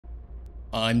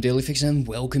I'm Dyslectic and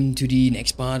welcome to the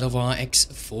next part of our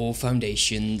X4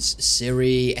 Foundations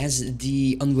series as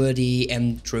the Unworthy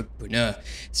Entrepreneur.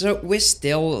 So we're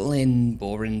still in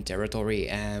boring territory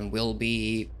and we'll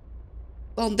be,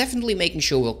 well, definitely making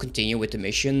sure we'll continue with the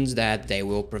missions that they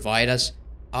will provide us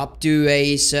up to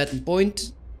a certain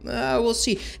point. We'll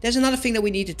see. There's another thing that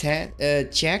we need to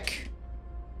check.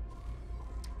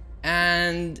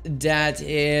 And that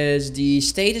is the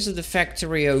status of the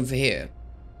factory over here.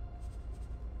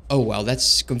 Oh, well,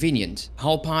 that's convenient.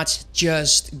 Hull parts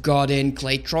just got in.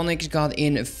 Claytronics got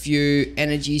in a few.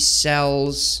 Energy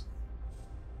cells.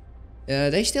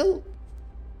 They still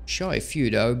shy a few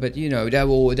though, but you know, that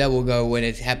will go when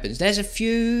it happens. There's a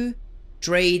few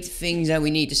trade things that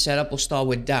we need to set up. We'll start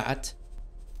with that.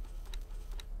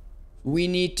 We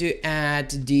need to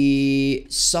add the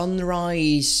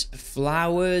sunrise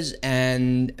flowers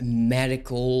and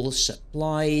medical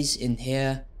supplies in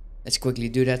here. Let's quickly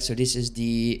do that. So this is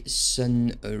the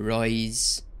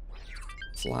sunrise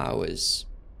flowers.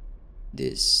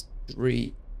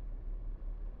 Distribution.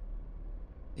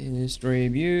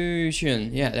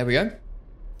 Yeah, there we go.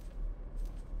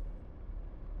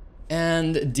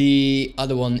 And the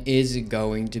other one is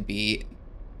going to be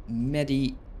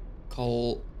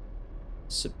medical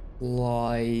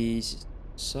supplies.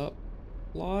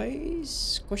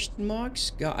 Question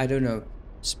marks? God, I don't know.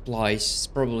 Supplies.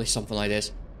 Probably something like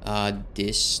this.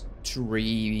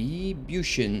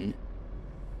 Distribution.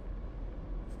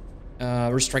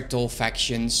 Restrict all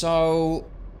factions. So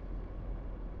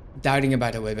doubting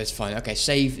about it, but it's fine. Okay,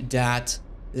 save that.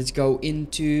 Let's go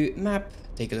into map.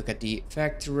 Take a look at the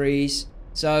factories.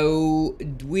 So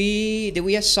did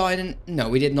we assign? No,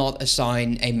 we did not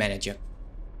assign a manager.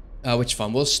 Which is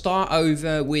fine. We'll start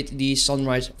over with the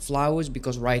sunrise flowers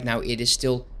because right now it is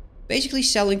still basically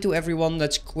selling to everyone.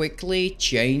 Let's quickly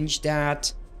change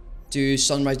that to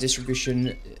sunrise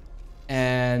distribution,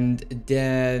 and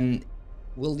then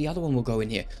the other one will go in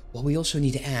here. Well, we also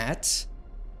need to add.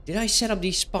 Did I set up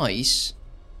the spice?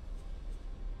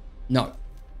 No,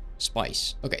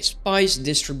 spice. Okay, spice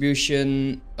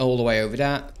distribution all the way over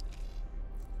there.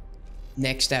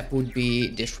 Next step would be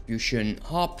distribution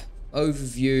hub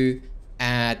overview.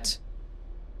 Add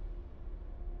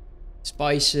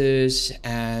spices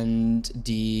and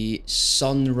the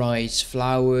sunrise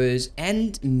flowers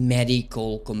and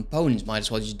medical components. Might as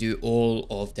well just do all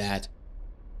of that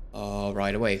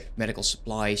right away. Medical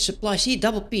supplies. See,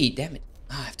 double P. Damn it.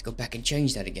 I have to go back and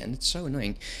change that again. It's so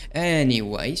annoying.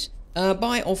 Anyways,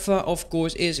 buy offer, of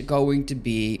course, is going to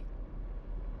be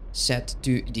set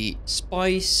to the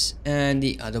spice, and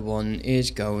the other one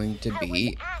is going to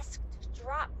be.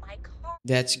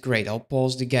 That's great. I'll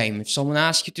pause the game. If someone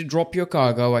asks you to drop your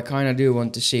cargo, I kind of do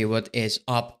want to see what is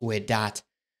up with that.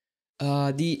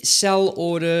 The sell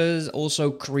orders,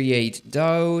 also create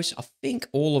those. I think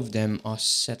all of them are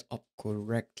set up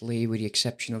correctly with the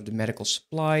exception of the medical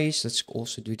supplies. Let's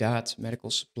also do that.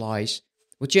 Medical supplies.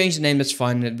 We'll change the name. That's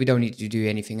fine. We don't need to do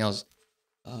anything else.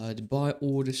 The buy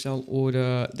order, sell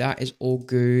order. That is all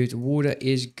good. Water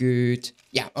is good.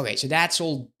 Yeah, okay. So that's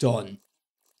all done.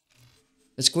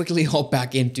 Let's quickly hop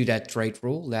back into that trade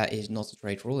rule. That is not a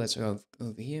trade rule. Let's go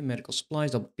over here. Medical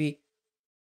supplies, double P.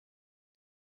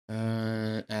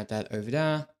 Add that over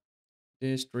there.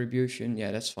 Distribution.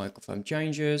 Yeah, that's fine. Confirm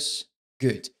changes.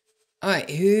 Good.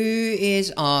 Alright, who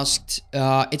is asked?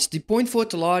 It's the point for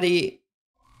Taladi.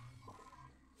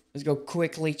 Let's go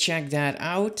quickly check that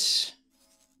out.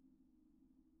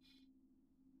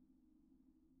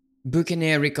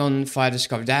 Buccaneer Recon Fire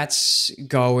Discovery. That's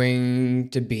going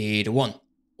to be the one.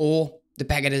 Or the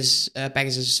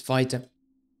Pegasus fighter.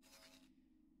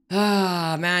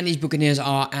 Ah, man, these Buccaneers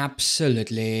are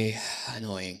absolutely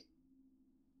annoying.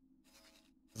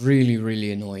 Really,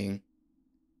 really annoying.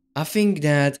 I think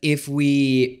that if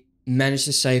we manage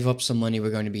to save up some money, we're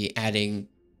going to be adding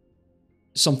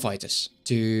some fighters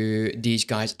to these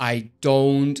guys. I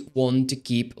don't want to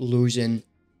keep losing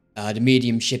the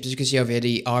medium ships. As you can see over here,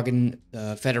 the Argon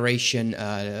Federation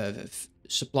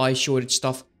supply shortage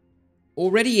stuff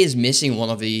already is missing one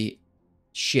of the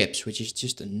ships, which is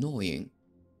just annoying.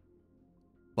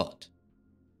 But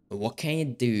what can you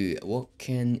do? What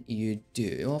can you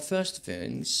do? Well, first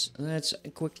things, let's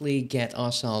quickly get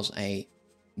ourselves a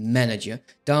manager.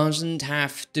 Doesn't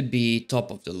have to be top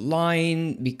of the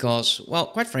line because, well,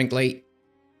 quite frankly,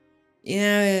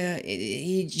 yeah,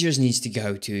 he just needs to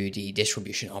go to the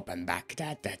distribution hub and back.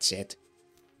 That's it.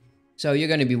 So you're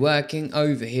going to be working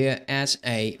over here as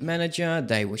a manager.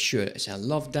 They will sure as hell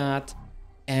love that.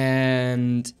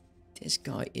 And this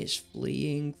guy is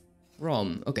fleeing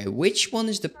from. Okay, which one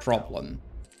is the problem?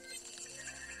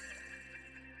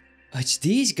 It's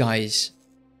these guys.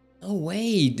 Oh,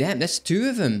 wait. Damn, that's 2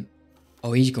 of them.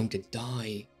 Oh, he's going to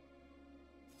die.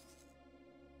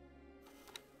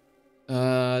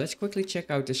 Let's quickly check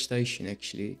out the station,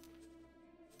 actually.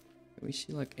 Can we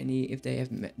see, like, if they have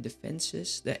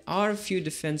defenses? There are a few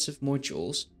defensive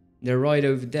modules. They're right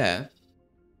over there.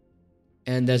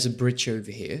 And there's a bridge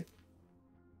over here.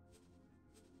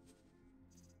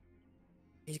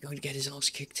 He's going to get his ass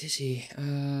kicked, is he?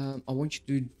 I want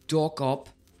you to dock up.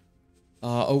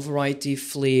 Override the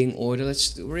fleeing order.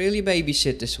 Let's really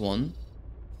babysit this one.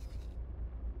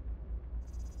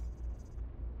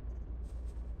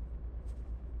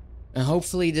 And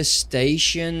hopefully the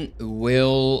station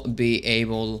will be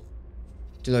able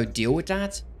to deal with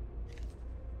that.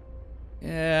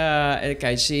 Yeah,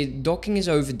 okay, see, docking is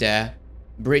over there.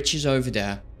 Bridge is over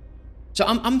there. So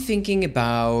I'm thinking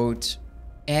about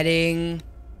adding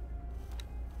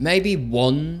maybe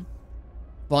 1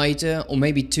 fighter or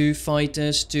maybe 2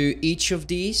 fighters to each of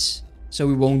these, so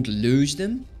we won't lose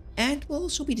them. And will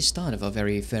also be the start of our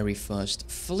very first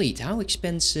fleet. How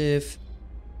expensive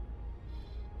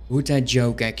would that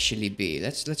joke actually be?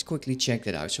 Let's quickly check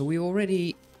that out. So we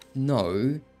already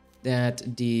know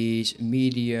that these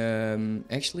medium,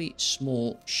 actually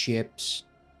small ships,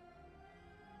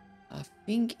 I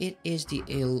think it is the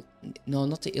no,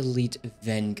 not the Elite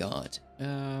Vanguard.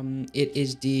 It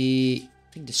is the,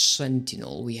 I think the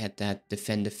Sentinel. We had that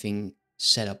defender thing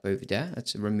set up over there.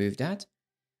 Let's remove that.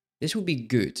 This would be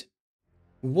good.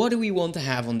 What do we want to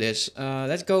have on this?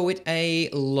 Let's go with a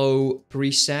low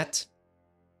preset.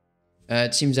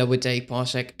 It seems that with a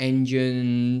parsec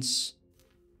engines,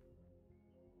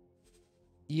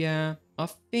 yeah, I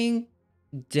think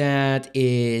that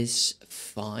is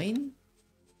fine.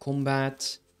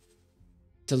 Combat,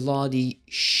 Taladi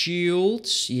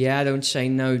shields, yeah, don't say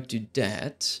no to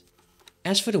that.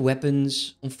 As for the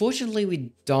weapons, unfortunately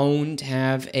we don't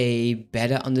have a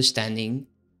better understanding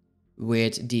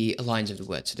with the Alliance of the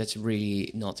Word, so that's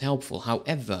really not helpful.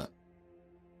 However,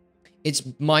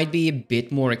 it might be a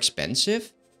bit more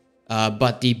expensive,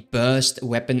 but the burst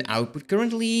weapon output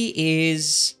currently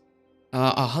is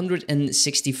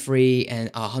 163 and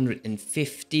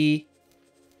 150.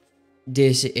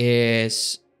 This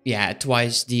is, yeah,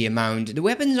 twice the amount. The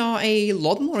weapons are a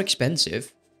lot more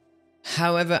expensive.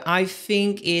 However, I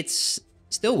think it's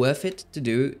still worth it to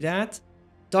do that.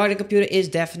 Target computer is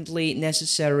definitely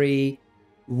necessary.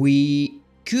 We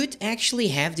could actually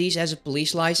have these as a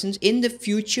police license in the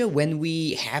future when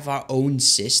we have our own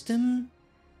system.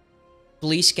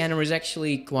 Police scanner is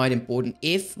actually quite important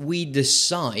if we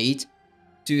decide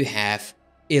to have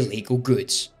illegal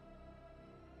goods.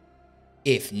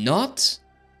 If not,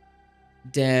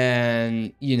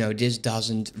 then, you know, this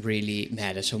doesn't really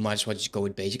matter, so might as well just go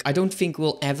with basic. I don't think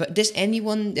we'll ever... Does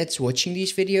anyone that's watching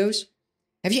these videos,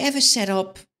 have you ever set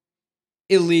up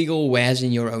illegal wares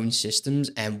in your own systems,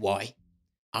 and why?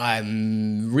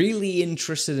 I'm really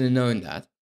interested in knowing that.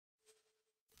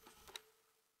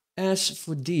 As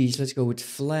for these, let's go with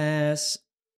flares.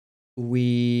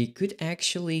 We could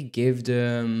actually give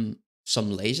them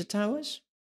some laser towers.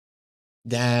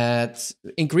 That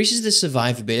increases the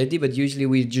survivability, but usually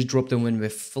we just drop them when we're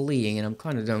fleeing, and I'm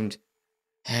kind of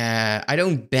I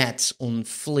don't bet on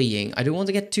fleeing. I don't want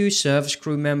to get 2 service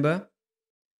crew member.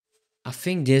 I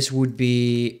think this would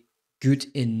be good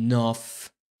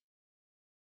enough.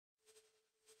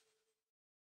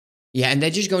 Yeah, and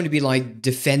they're just going to be like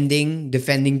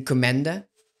defending commander.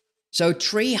 So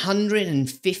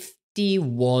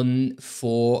 351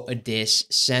 for this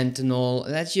Sentinel.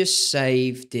 Let's just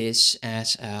save this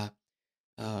as a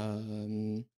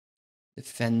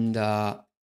defender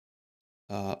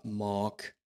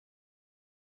Mark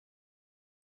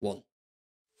 1.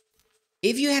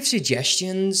 If you have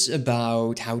suggestions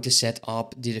about how to set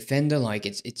up the defender, like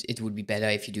it would be better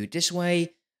if you do it this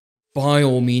way, by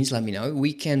all means, let me know.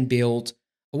 We can build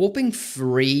a whopping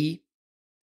 3.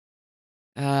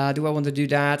 Do I want to do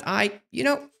that? I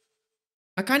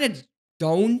kind of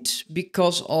don't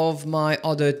because of my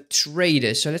other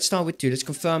traders. So let's start with 2. Let's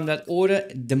confirm that order.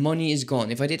 The money is gone.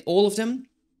 If I did all of them,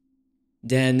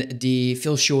 then the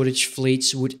fuel shortage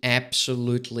fleets would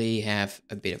absolutely have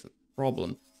a bit of a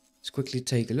problem. Let's quickly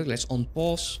take a look. Let's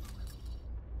unpause.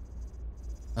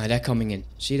 They're coming in.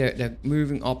 See, they're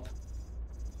moving up.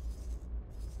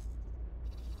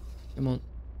 Come on.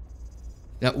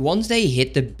 Now, once they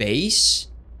hit the base...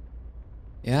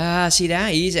 Yeah, see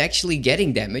that? He's actually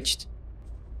getting damaged.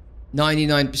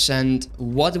 99%.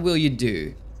 What will you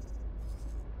do?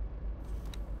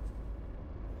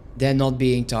 They're not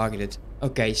being targeted.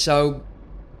 Okay, so...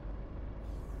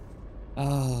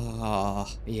 Ah,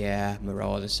 yeah,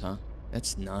 Marauders, huh?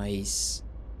 That's nice.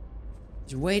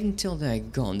 Just wait until they're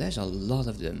gone. There's a lot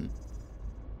of them.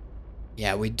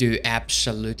 Yeah, we do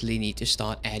absolutely need to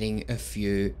start adding a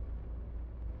few.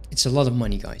 It's a lot of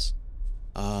money, guys.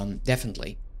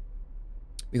 Definitely.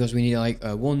 Because we need like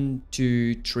 1,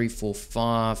 2, 3, 4,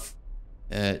 5,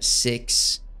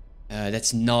 6.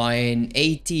 That's 9,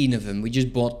 18 of them. We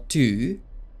just bought 2.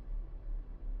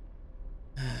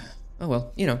 Oh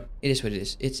well, you know, it is what it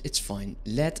is. It's fine.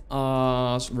 Let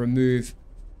us remove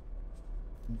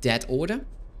that order.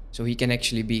 So he can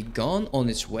actually be gone on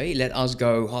its way. Let us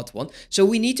go hot one. So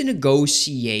we need to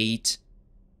negotiate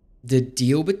the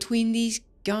deal between these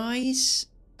guys.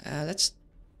 Let's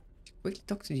quickly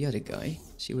talk to the other guy.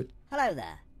 See what... Hello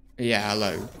there. Yeah,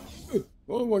 hello.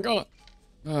 Oh my god.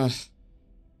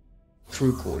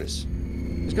 Crew quarters.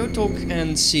 Let's go talk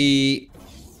and see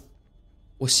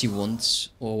what he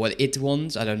wants. Or what it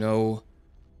wants. I don't know.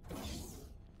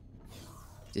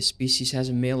 This species has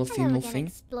a male or female thing.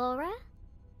 Explorer.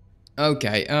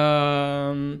 Okay,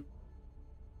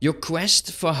 your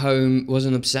quest for home was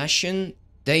an obsession.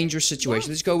 Dangerous situation. Yes,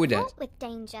 Let's go with that. fraught with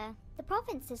danger. The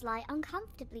provinces lie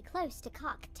uncomfortably close to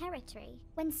Kark territory.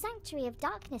 When Sanctuary of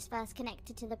Darkness first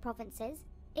connected to the provinces,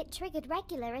 it triggered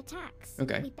regular attacks.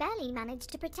 Okay. We barely managed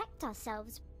to protect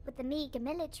ourselves with the meager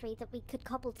military that we could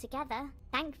cobble together.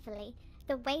 Thankfully,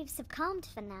 the waves have calmed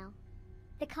for now.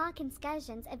 The Kark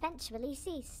incursions eventually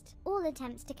ceased. All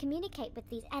attempts to communicate with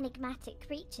these enigmatic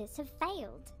creatures have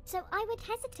failed, so I would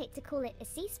hesitate to call it a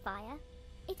ceasefire.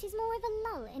 It is more of a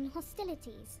lull in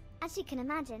hostilities. As you can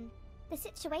imagine, the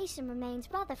situation remains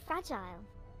rather fragile.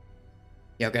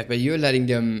 Yeah, okay, but you're letting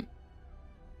them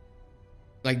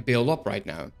like build up right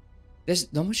now.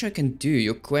 There's not much I can do.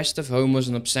 Your quest of home was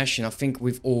an obsession. I think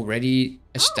we've already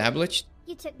established.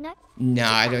 You took no. Nah,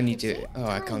 I don't need Strategy? to. Oh,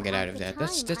 I can't get out of Time that.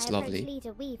 after That's time, I lovely. approached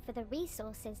Leader Weave for the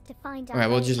resources to find out. Alright,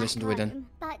 we'll ways just back listen to it then. home,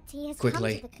 but he has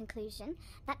Quickly. come to the conclusion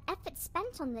that efforts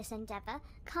spent on this endeavor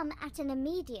come at an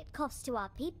immediate cost to our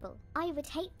people. I would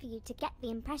hate for you to get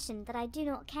the impression that I do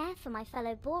not care for my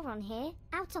fellow Boron here.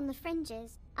 Out on the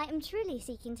fringes, I am truly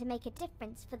seeking to make a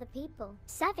difference for the people.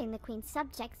 Serving the Queen's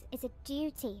subjects is a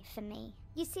duty for me.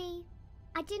 You see,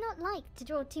 I do not like to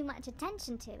draw too much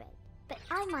attention to it, but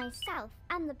I myself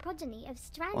am the progeny of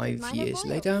stranded 5 minor years royals.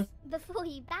 later. Before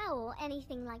you bow or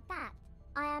anything like that,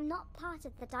 I am not part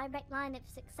of the direct line of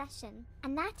succession,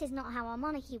 and that is not how our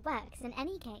monarchy works in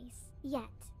any case. Yet,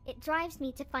 it drives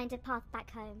me to find a path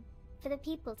back home, for the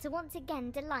people to once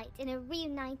again delight in a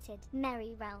reunited,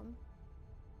 merry realm.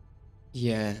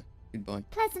 Yeah, goodbye.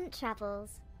 Pleasant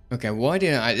travels. Okay, why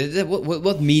didn't I...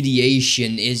 What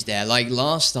mediation is there? Like,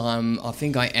 last time, I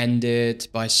think I ended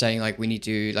by saying, like, we need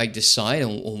to, like, decide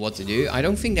on what to do. I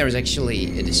don't think there is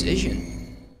actually a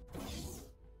decision.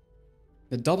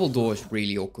 The double door is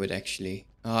really awkward, actually.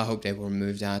 I hope they will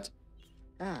remove that.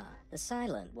 Ah, the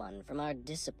silent one from our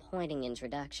disappointing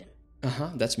introduction.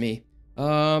 Uh-huh, that's me.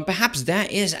 Perhaps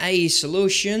that is a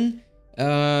solution.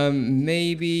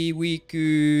 Maybe we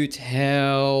could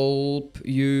help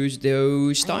use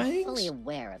those I'm things? fully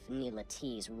aware of Neela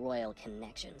T's royal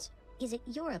connections. Is it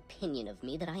your opinion of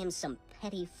me that I am some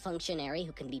petty functionary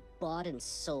who can be bought and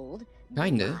sold?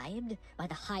 Kinda. Bribed by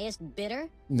the highest bidder?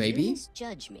 Maybe. You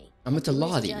misjudge me. I'm a You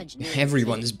Taladi. misjudge Neela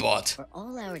Everyone T. is bought. For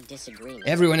all our disagreements,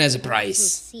 Everyone has a I price.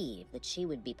 conceive that she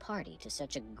would be party to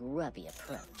such a grubby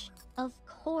approach. Of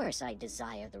course I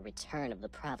desire the return of the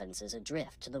provinces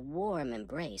adrift to the warm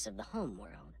embrace of the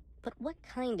homeworld. But what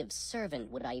kind of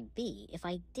servant would I be if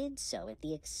I did so at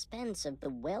the expense of the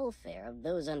welfare of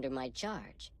those under my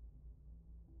charge?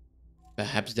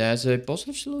 Perhaps there's a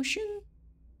positive solution?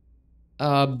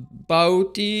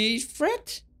 About the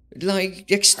threat? Like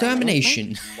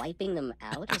extermination. Wiping them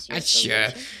out is your Sure.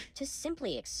 solution? To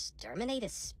simply exterminate a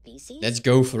species? Let's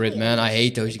go for it, I man. I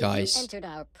hate those understood that you guys. entered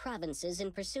our provinces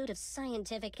in pursuit of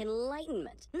scientific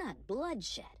enlightenment, not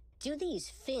bloodshed. Do these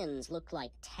fins look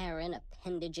like Terran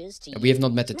appendages to you? We have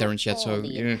not met the Not Terrans yet, all so... the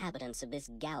yeah. inhabitants of this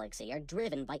galaxy are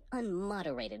driven by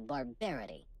unmoderated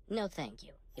barbarity. No thank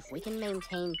you. If we can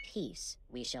maintain peace,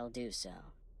 we shall do so.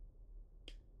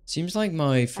 Seems like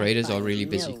my freighters I are find really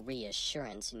busy. No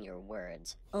reassurance in your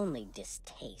words, only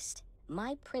distaste.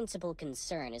 My principal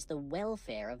concern is the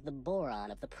welfare of the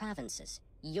Boron of the provinces.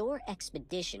 Your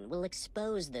expedition will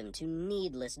expose them to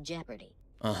needless jeopardy.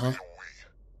 Uh-huh.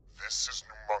 This is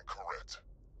Numankaret.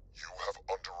 You have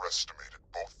underestimated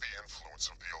both the influence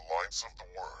of the Alliance of the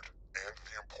Word and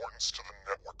the importance to the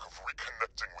network of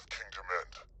reconnecting with Kingdom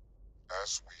End.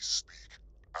 As we speak,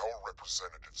 our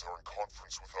representatives are in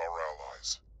conference with our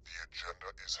allies. The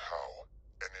agenda is how,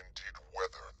 and indeed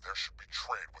whether, there should be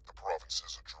trade with the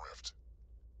provinces adrift.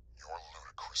 Your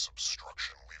ludicrous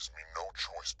obstruction leaves me no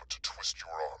choice but to twist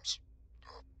your arms.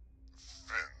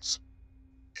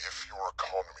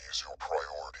 is your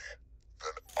priority,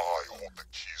 then I hold the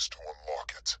keys to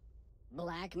unlock it.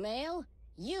 Blackmail?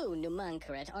 You,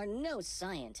 Numankaret, are no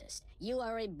scientist. You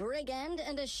are a brigand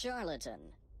and a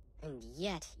charlatan. And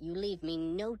yet, you leave me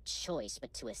no choice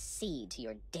but to accede to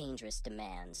your dangerous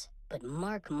demands. But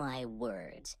mark my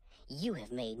words, you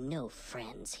have made no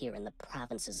friends here in the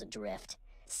provinces adrift.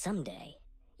 Someday,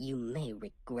 you may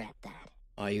regret that.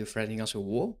 Are you threatening us with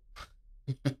war?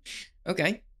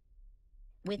 Okay.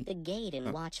 With the gate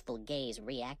and watchful gaze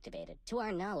reactivated, to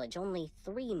our knowledge only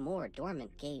 3 more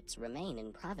dormant gates remain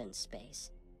in province space.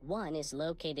 One is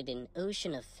located in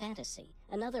Ocean of Fantasy,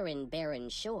 another in Barren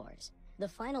Shores. The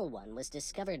final one was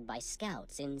discovered by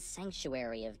scouts in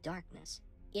Sanctuary of Darkness.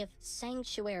 If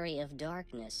Sanctuary of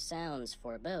Darkness sounds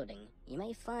foreboding, you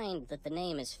may find that the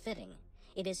name is fitting.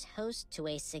 It is host to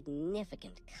a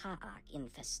significant Ka'ak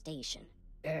infestation.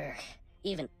 Urgh.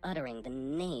 Even uttering the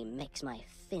name makes my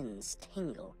fins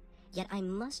tingle. Yet I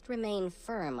must remain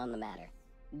firm on the matter.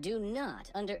 Do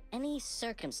not, under any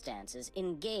circumstances,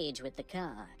 engage with the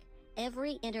Ka'ak.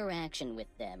 Every interaction with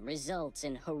them results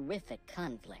in horrific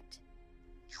conflict.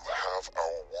 You have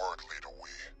our word, Leader Wee.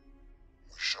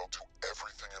 We shall do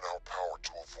everything in our power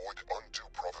to avoid undue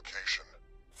provocation.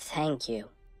 Thank you.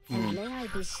 And may I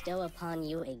bestow upon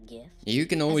you a gift? You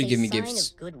can always give me As a sign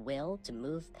gifts. of goodwill to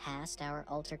move past our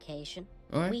altercation,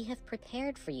 Alright. we have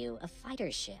prepared for you a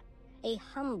fighter ship. A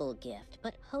humble gift,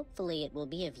 but hopefully it will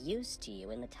be of use to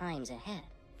you in the times ahead.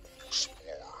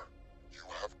 Explorer, you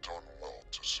have done well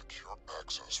to secure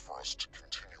access for us to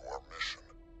continue our mission.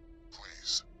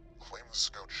 Please, claim the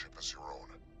scout ship as your own.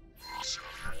 Serve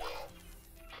you well.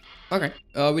 Okay,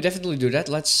 we definitely do that.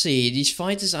 Let's see. These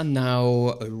fighters are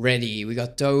now ready. We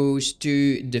got those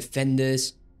 2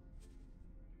 defenders.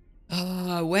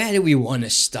 Where do we want to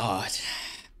start?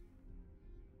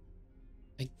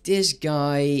 Like, this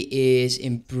guy is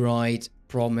in Bright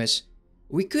Promise.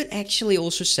 We could actually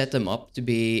also set them up to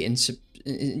be in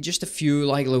just a few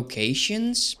like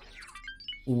locations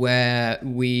where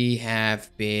we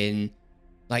have been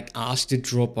like asked to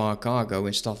drop our cargo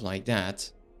and stuff like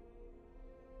that.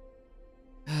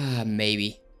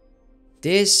 Maybe.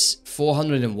 This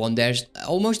 401, there's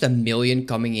almost 1 million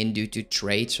coming in due to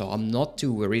trade, so I'm not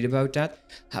too worried about that.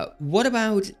 What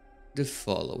about the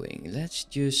following? Let's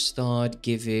just start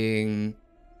giving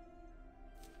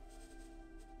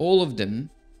all of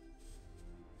them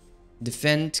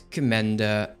Defend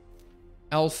Commander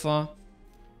Alpha.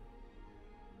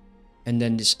 And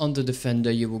then this under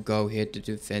defender, you will go here to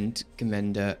Defend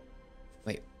Commander.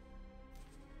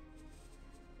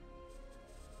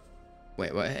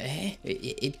 Wait, what?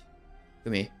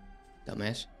 Come here,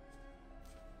 dumbass.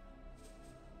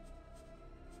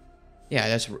 Yeah,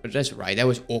 that's right. That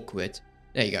was awkward.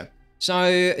 There you go.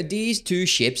 So these 2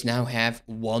 ships now have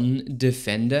 1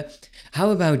 defender. How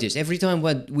about this? Every time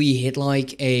we hit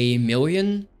like 1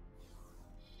 million,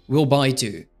 we'll buy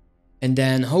 2. And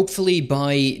then hopefully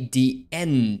by the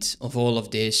end of all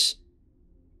of this,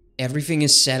 everything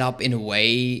is set up in a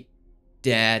way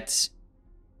that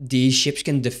these ships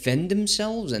can defend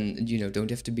themselves and, you know,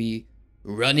 don't have to be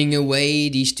running away.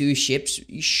 These 2 ships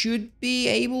should be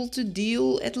able to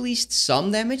deal at least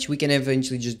some damage. We can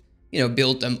eventually just, you know,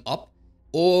 build them up.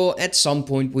 Or at some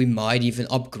point we might even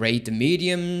upgrade the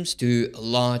mediums to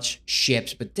large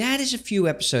ships. But that is a few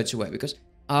episodes away because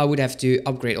I would have to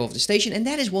upgrade all of the station. And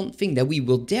that is one thing that we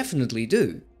will definitely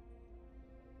do.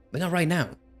 But not right now.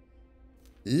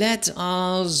 Let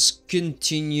us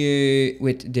continue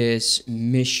with this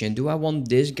mission. Do I want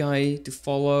this guy to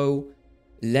follow?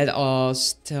 Let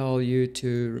us tell you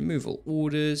to remove all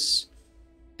orders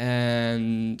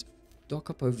and dock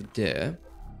up over there.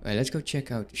 Alright, let's go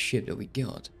check out the ship that we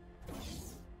got.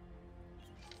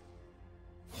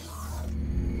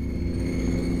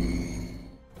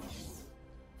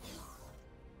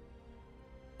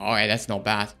 Alright, that's not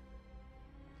bad.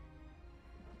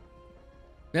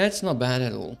 That's not bad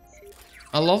at all.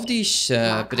 I love this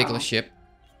particular ship.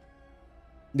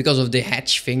 Because of the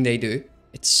hatch thing they do.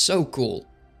 It's so cool.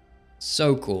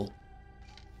 So cool.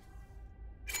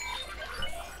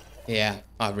 Yeah,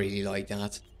 I really like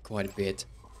that. Quite a bit.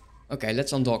 Okay,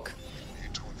 let's undock. We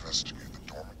need to investigate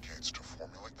the dormant gates to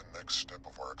formulate the next step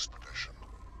of our expedition.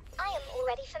 I am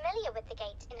already familiar with the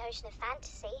gate in Ocean of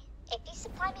Fantasy. If you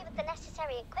supply me with the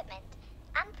necessary equipment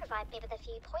and provide me with a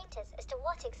few pointers as to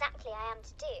what exactly I am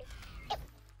to do,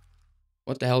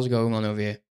 What the hell's going on over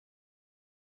here?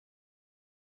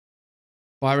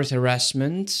 Pirate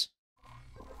harassment.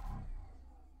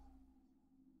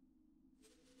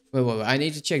 Wait, I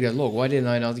need to check that log. Why didn't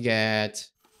I not get...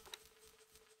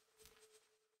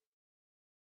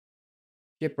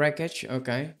 Ship wreckage?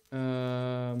 Okay.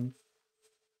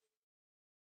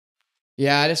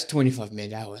 Yeah, that's 25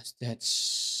 minute hours.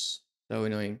 That's so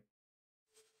annoying.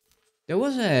 There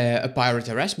was a pirate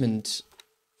harassment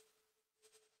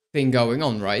thing going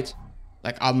on, right?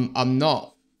 Like I'm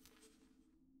not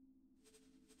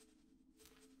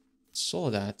saw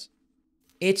that.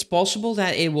 It's possible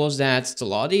that it was that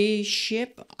Steladi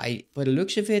ship. By the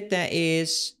looks of it, there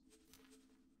is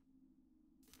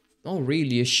not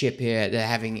really a ship here. They're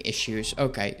having issues.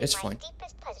 Okay, that's fine.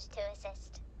 Deepest pleasure to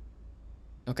assist.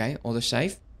 Okay,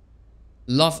 autosave.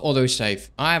 Love autosave.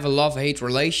 I have a love-hate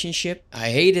relationship. I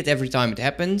hate it every time it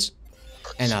happens.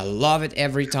 And I love it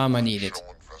every time I need it.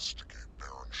 Shall investigate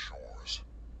barren shores.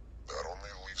 That only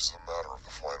leaves the matter of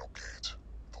the final gate,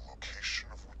 the location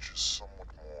of which is somewhat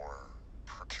more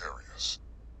precarious.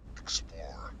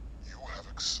 Explorer, you have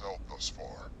excelled thus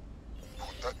far.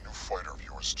 Put that new fighter of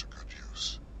yours to good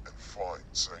use, and find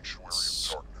Sanctuary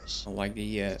of Darkness. I like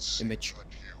the It seems image. that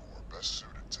you are best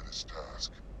suited to this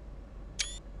task.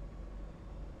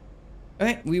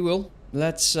 Okay, we will.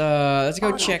 Let's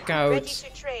go check out. Ready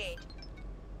to trade.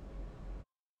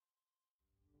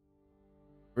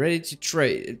 Ready to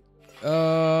trade.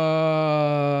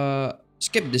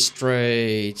 Skip this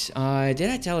trade. Did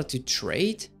I tell it to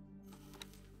trade?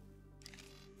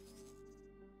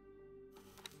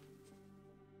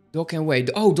 Dock can wait.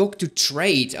 Oh, dock to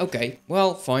trade. Okay,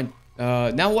 well, fine.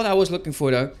 Now what I was looking for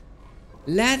though.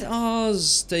 Let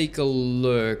us take a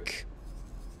look.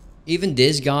 Even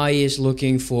this guy is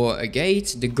looking for a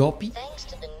gate, the Goppy. Thanks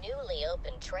to the newly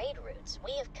opened trade routes,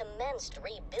 we have commenced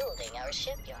rebuilding our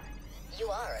shipyard. You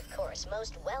are, of course,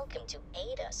 most welcome to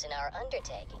aid us in our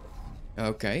undertaking.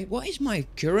 Okay, what is my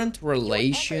current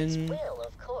relation? Your efforts will,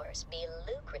 of course, be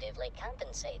lucratively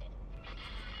compensated.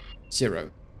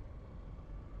 0.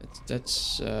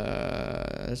 That's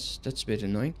a bit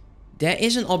annoying. There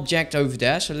is an object over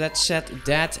there, so let's set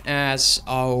that as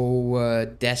our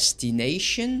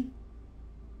destination.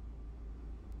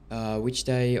 Which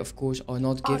they, of course, are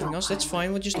not giving us. That's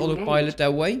fine, we'll just autopilot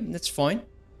that way. That's fine.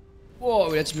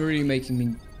 Whoa, that's really making me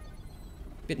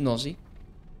a bit nosy.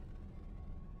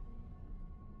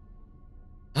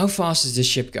 How fast is this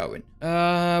ship going?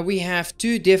 We have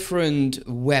 2 different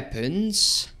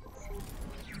weapons.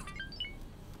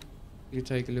 You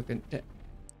take a look at that.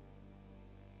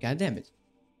 God damn it.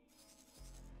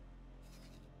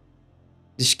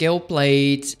 The scale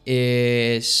plate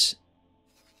is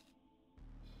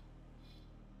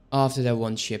after that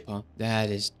one ship, huh? That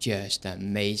is just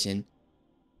amazing.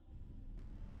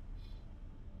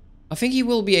 I think he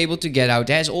will be able to get out.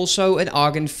 There's also an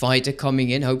Argon fighter coming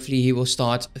in. Hopefully he will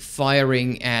start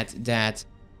firing at that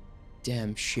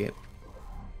damn ship.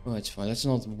 Oh, it's fine. Let's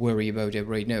not worry about it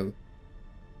right now.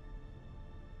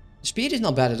 The speed is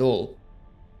not bad at all.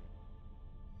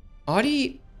 Are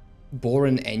the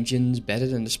Boron engines better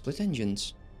than the split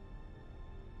engines?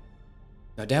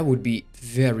 Now that would be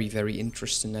very, very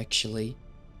interesting actually.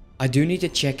 I do need to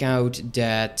check out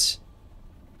that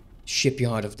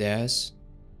shipyard of theirs.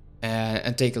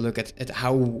 And take a look at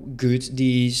how good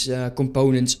these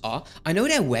components are. I know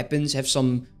their weapons have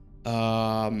some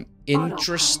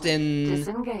interesting...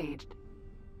 Disengaged.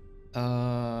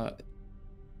 How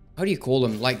do you call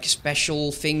them? Like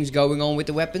special things going on with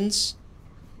the weapons?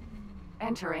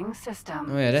 Entering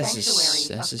system. Oh yeah, that's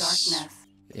Sanctuary just... of Darkness.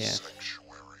 Yeah.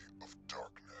 Sanctuary of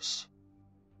Darkness.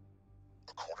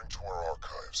 According to our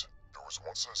archives, there was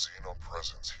once a Xenon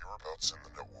presence hereabouts in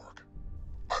the network.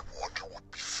 I wonder what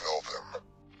befell them.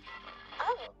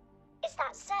 Oh, is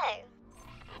that so?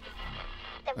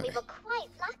 Then we were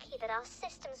quite lucky that our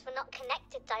systems were not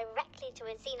connected directly to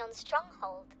a Xenon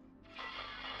stronghold.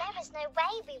 There is no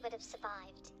way we would have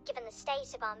survived, given the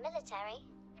state of our military.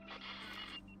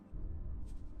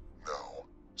 Now,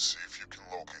 see if you can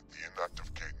locate the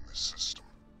inactive gate in this system.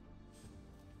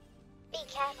 Be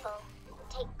careful.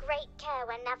 Take great care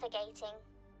when navigating.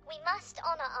 We must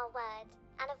honor our word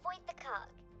and avoid the Kark.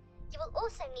 You will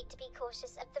also need to be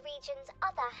cautious of the region's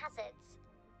other hazards.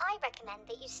 I recommend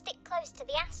that you stick close to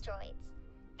the asteroids.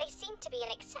 They seem to be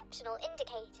an exceptional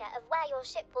indicator of where your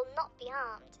ship will not be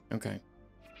harmed. Okay.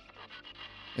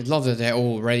 I'd love that they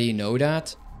already know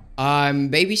that. I'm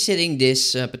babysitting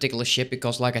this particular ship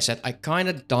because, like I said, I kind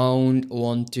of don't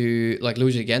want to like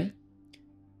lose it again.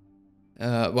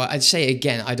 Well, I'd say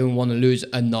again, I don't want to lose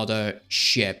another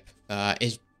ship.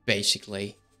 Is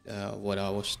basically what I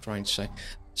was trying to say.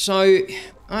 So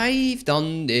I've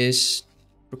done this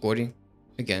recording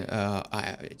again.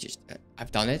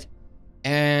 I've done it,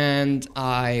 and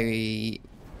I've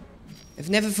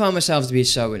never found myself to be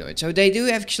so annoyed. So they do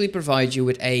actually provide you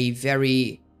with a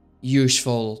very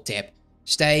useful tip.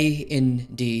 Stay in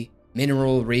the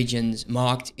mineral regions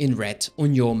marked in red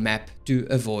on your map to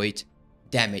avoid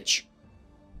damage.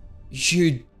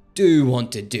 You do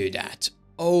want to do that.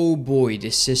 Oh boy,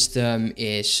 this system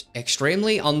is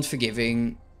extremely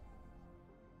unforgiving.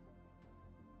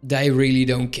 They really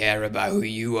don't care about who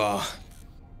you are.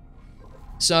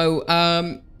 So,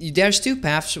 there's two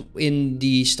paths in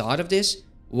the start of this.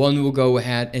 One will go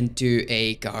ahead into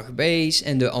a cargo base,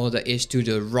 and the other is to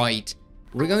the right.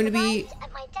 We're going to be...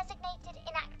 at my designated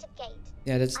inactive gate.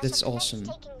 Yeah, that's I shall awesome.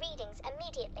 commence taking readings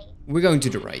immediately. We're going to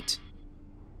the right.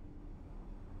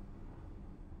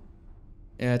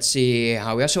 Let's see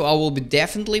how we are. So I will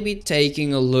definitely be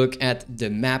taking a look at the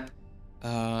map.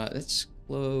 Let's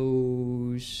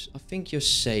close. I think you're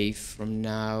safe from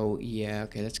now. Yeah,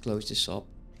 okay, let's close this up.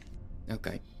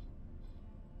 Okay.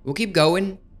 We'll keep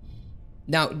going.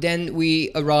 Now, then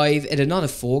we arrive at another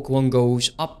fork. One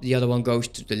goes up, the other one goes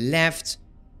to the left.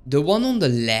 The one on the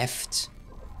left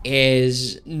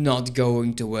is not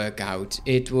going to work out.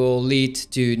 It will lead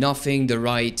to nothing. The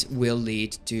right will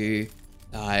lead to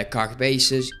cargo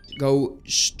bases. Go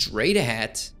straight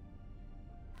ahead.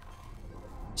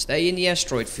 Stay in the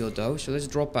asteroid field though, so let's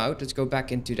drop out. Let's go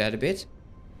back into that a bit.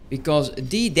 Because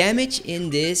the damage in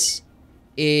this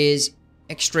is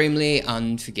extremely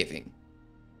unforgiving.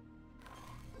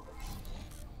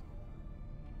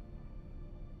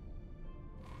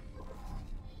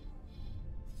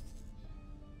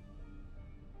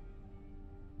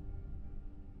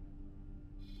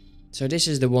 So this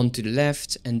is the one to the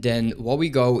left, and then what we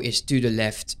go is to the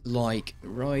left, like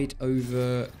right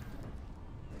over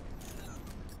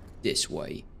this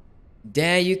way.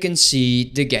 There you can see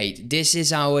the gate. This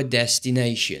is our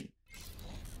destination.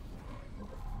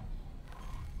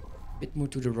 Bit more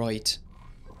to the right.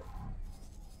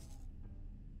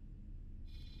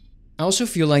 I also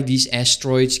feel like these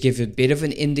asteroids give a bit of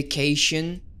an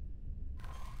indication.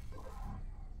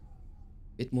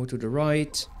 Bit more to the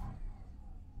right.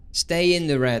 Stay in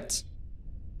the red.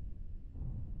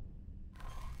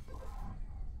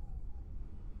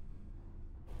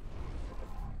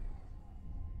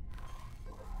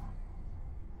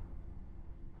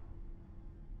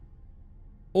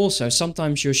 Also,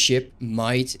 sometimes your ship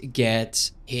might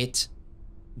get hit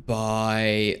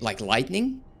by like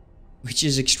lightning, which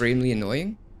is extremely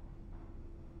annoying.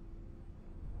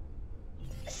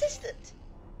 Assistant,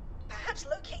 perhaps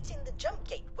locating the jump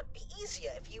gate would be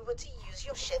easier if you were to use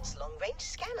your ship's long-range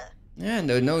scanner. Yeah,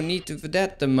 no need for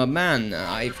that, my man.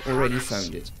 I've already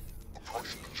found it.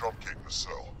 Approach the jump gate in the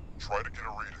cell. Try to get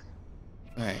a reading.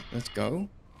 Alright, let's go.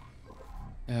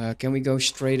 Can we go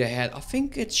straight ahead? I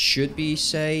think it should be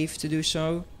safe to do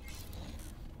so.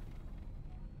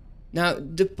 Now,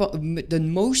 the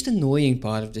most annoying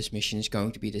part of this mission is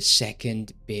going to be the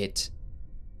second bit.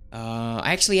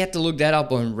 I actually had to look that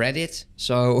up on Reddit.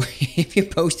 So, if you're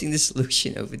posting the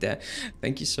solution over there,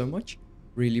 thank you so much.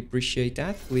 Really appreciate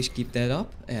that. Please keep that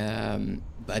up.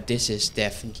 But this is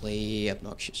definitely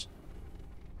obnoxious.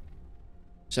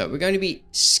 So, we're going to be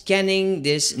scanning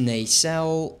this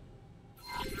nacelle.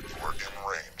 We're in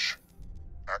range.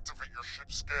 Activate your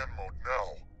ship scan mode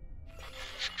now.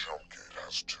 Each jump gate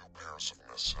has 2 pairs of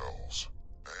nacelles.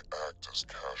 They act as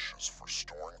caches for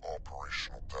storing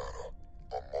operational data,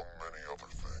 among many other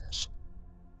things.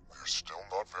 We're still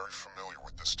not very familiar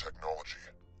with this technology,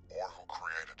 or who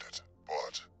created it,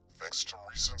 but thanks to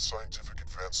recent scientific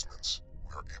advancements,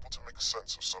 we are able to make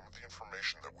sense of some of the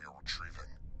information that we are retrieving.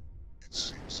 It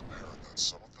seems apparent that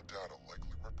some of the data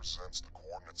likely represents the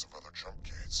coordinates of other jump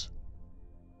gates.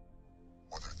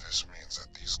 Whether this means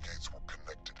that these gates were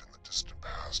connected in the distant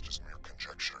past is mere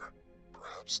conjecture.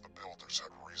 Perhaps the builders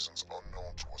had reasons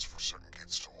unknown to us for certain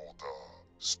gates to hold,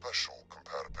 special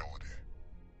compatibility.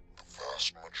 The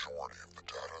vast majority of the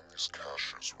data in these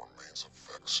caches remains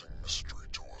a vexing mystery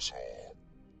to us all.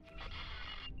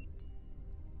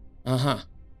 Uh-huh.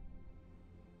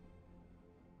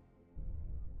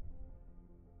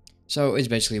 So it's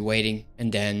basically waiting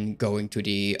and then going to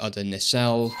the other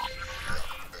nacelle.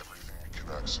 Everything we can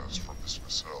access from this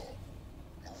nacelle.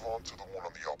 Move on to the one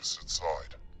on the opposite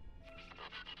side.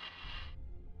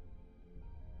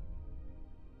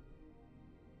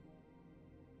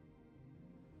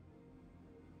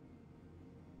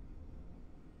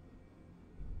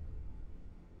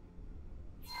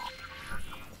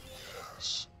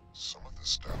 Yes, some of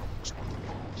this data looks rather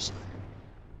promising.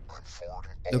 I'm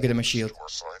forwarding all Look at of my this shield. to our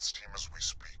science team as we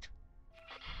speak.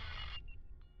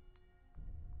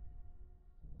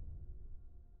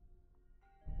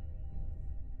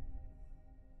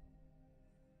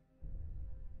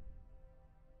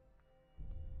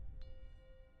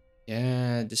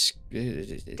 Yeah, this...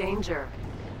 Danger.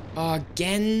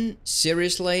 Again?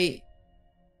 Seriously?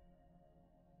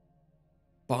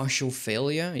 Partial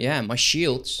failure? Yeah, my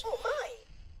shields. Oh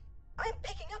my! I am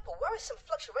picking up a worrisome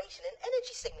fluctuation in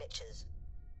energy signatures.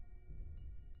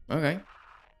 Okay.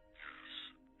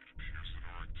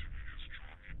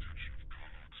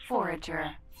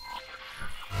 Forager.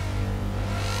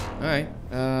 Alright,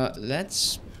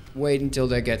 let's wait until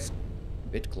they get a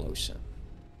bit closer.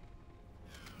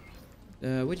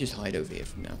 We'll just hide over here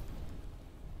for now.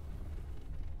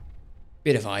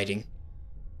 Bit of hiding.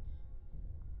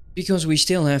 Because we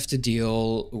still have to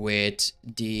deal with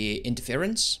the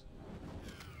interference.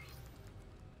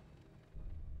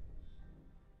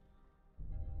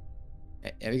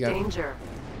 There we go. Danger.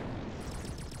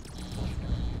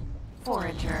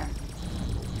 Forager.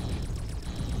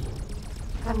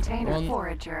 Container. One.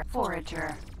 Forager.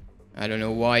 Forager. I don't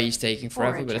know why he's taking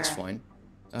forever, but it's Forager.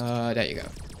 fine. There you go.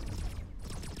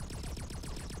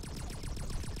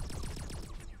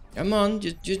 Come on,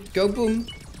 just go boom.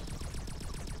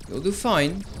 You'll do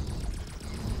fine.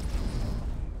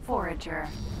 Forager.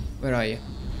 Where are you?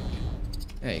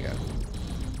 There you go.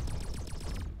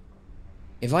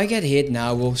 If I get hit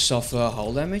now, we'll suffer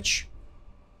hull damage.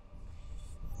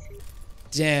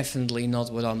 Definitely not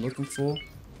what I'm looking for.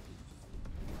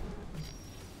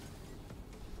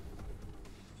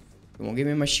 Come on, give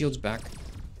me my shields back.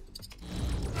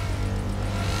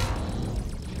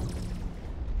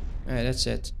 Alright, that's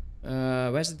it.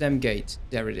 Where's the damn gate?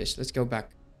 There it is. Let's go back.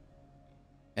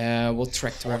 We'll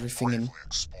tractor everything in.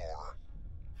 Explorer.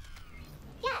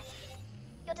 Yes,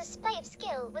 your display of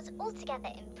skill was altogether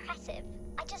impressive.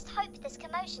 I just hope this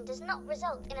commotion does not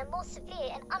result in a more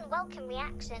severe and unwelcome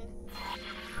reaction.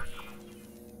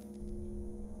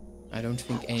 I don't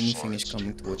think anything is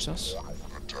coming towards us. Over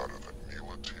the data that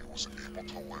Neela T was able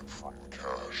to live from the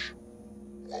cache.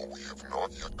 While we have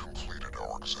not yet completed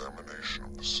our examination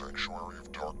of the Sanctuary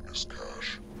of Darkness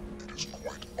cache, it is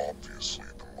quite obviously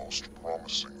the most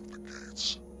promising of the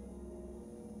gates.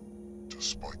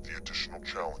 Despite the additional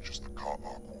challenges the Ka'ak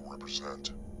will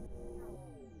represent,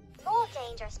 More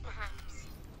dangerous, perhaps.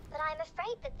 But I'm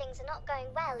afraid that things are not going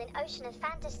well in Ocean of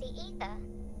Fantasy either.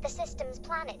 The system's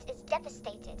planet is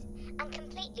devastated and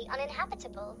completely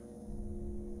uninhabitable.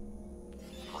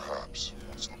 perhaps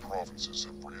once the provinces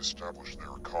have re-established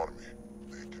their economy,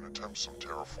 they can attempt some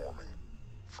terraforming.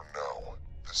 For now,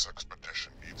 this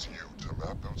expedition needs you to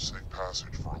map out safe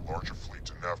passage for a larger fleet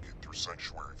to navigate through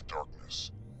Sanctuary of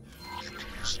Darkness. You can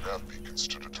use nav beacons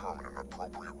to determine an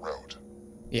appropriate route.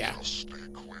 Yeah. Just stay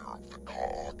clear of the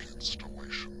Ka'ak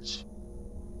installations.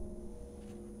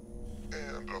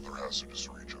 And other hazardous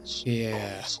regions. Yeah.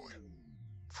 Obviously.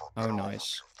 For a Oh, better nice.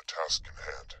 overview of the task in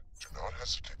hand, do not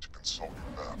hesitate to consult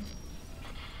your map.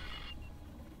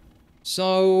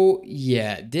 So,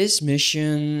 yeah, this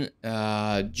mission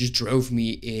just drove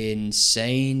me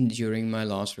insane during my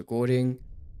last recording.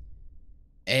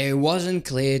 It wasn't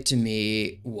clear to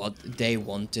me what they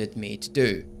wanted me to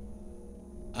do.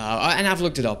 And I've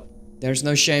looked it up. There's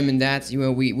no shame in that. You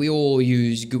know, we all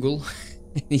use Google.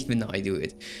 Even I do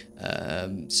it.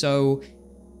 So,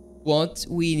 what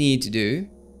we need to do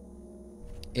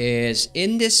is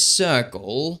in this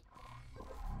circle,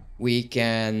 we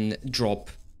can drop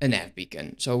a nav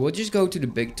beacon. So we'll just go to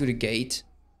the gate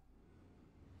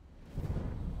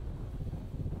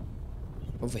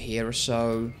over here or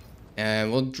so,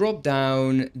 and we'll drop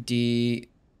down the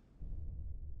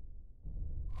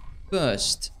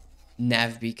first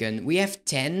nav beacon. We have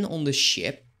 10 on the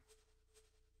ship.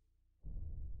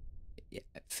 Yeah,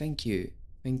 thank you.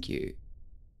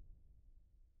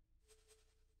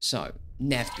 So,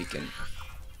 nav beacon.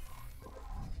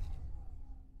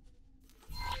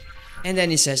 And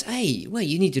then it says, hey, well,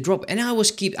 you need to drop. And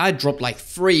I dropped like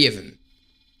 3 of them.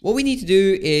 What we need to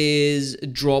do is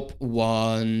drop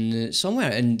one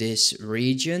somewhere in this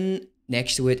region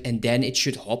next to it. And then it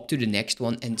should hop to the next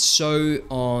one. And so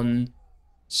on,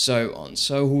 so on.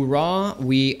 So hurrah,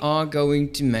 we are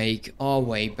going to make our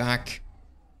way back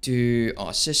to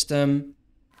our system.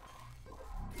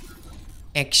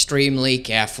 Extremely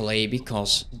carefully,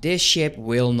 because this ship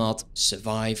will not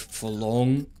survive for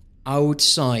long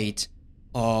outside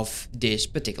of this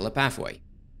particular pathway.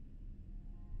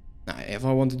 Now, if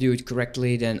I want to do it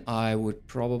correctly, then I would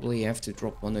probably have to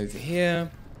drop one over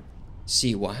here,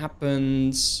 see what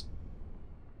happens.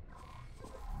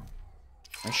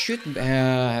 I should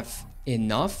have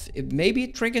enough. Maybe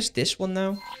it triggers this one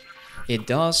now. It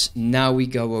does. Now we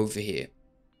go over here.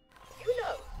 You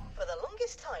know, for the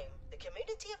longest time, the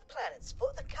community of planets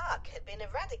thought the Ka'ak had been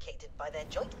eradicated by their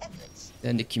joint efforts.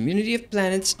 Then the community of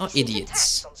planets are Recent idiots.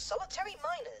 attacks on solitary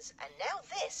miners, and now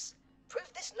this,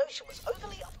 proved this notion was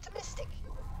overly optimistic.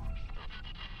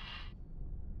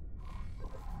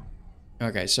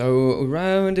 Okay, so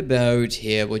around about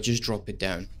here, we'll just drop it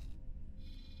down.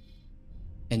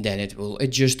 And then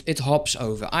it hops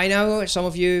over. I know some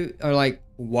of you are like,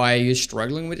 why are you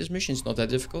struggling with this mission? It's not that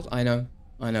difficult. I know.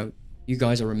 You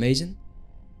guys are amazing.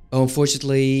 But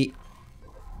unfortunately,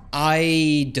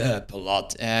 I derp a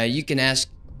lot. You can ask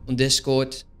on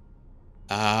Discord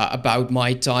about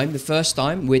my time. The first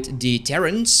time with the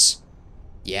Terrans.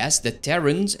 Yes, the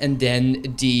Terrans. And then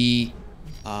the...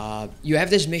 you have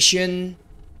this mission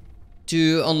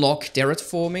to unlock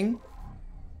terraforming.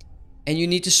 And you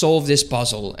need to solve this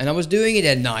puzzle. And I was doing it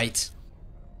at night.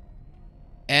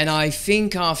 And I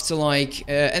think after like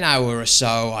an hour or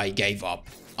so, I gave up.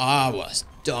 I was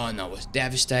done. I was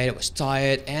devastated. I was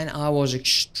tired. And I was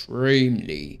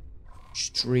extremely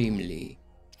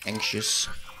anxious.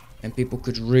 And people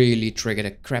could really trigger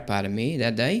the crap out of me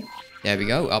that day. There we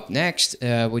go. Up next,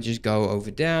 we'll just go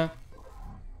over there.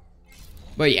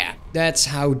 But yeah, that's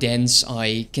how dense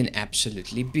I can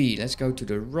absolutely be. Let's go to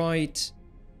the right.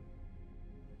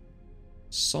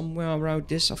 Somewhere around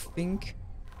this, I think.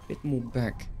 A bit more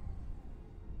back.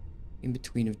 In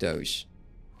between of those.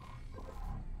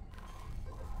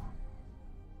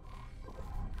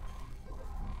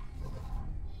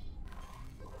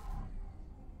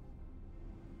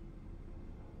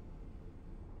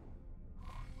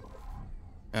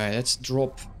 Alright, let's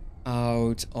drop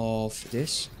out of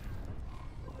this.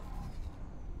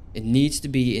 It needs to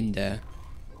be in there.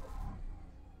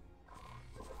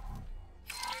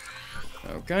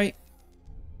 Okay. I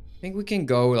think we can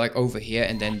go like over here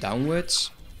and then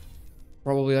downwards.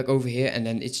 Probably like over here and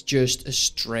then it's just a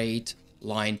straight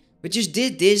line. But just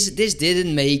this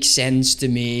didn't make sense to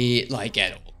me like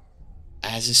at all.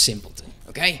 As a simpleton,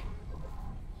 okay?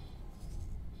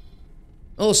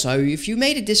 Also, if you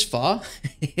made it this far,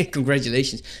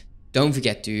 congratulations. Don't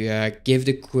forget to give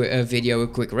the video a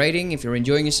quick rating if you're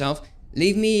enjoying yourself.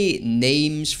 Leave me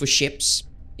names for ships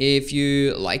if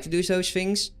you like to do those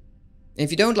things. And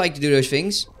if you don't like to do those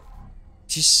things,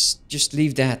 just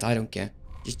leave that. I don't care.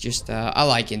 I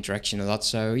like interaction a lot,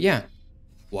 so yeah.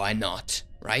 Why not,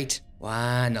 right?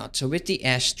 Why not? So with the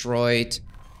asteroid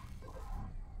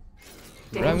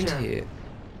around here.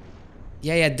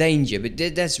 Yeah, danger, but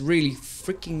that's really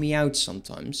freaking me out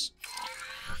sometimes.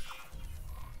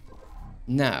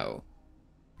 Now,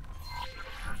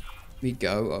 we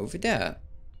go over there.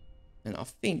 And I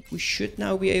think we should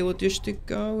now be able just to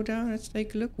go down. Let's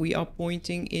take a look. We are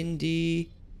pointing in the,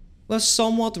 well,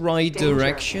 somewhat right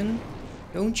direction.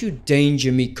 Don't you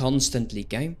danger me constantly,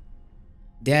 game.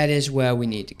 That is where we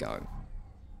need to go.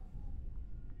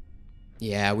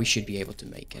 Yeah, we should be able to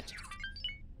make it.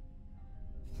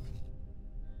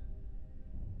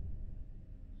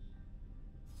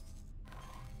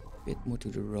 Bit more to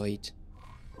the right.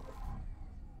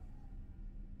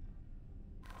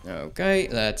 Okay,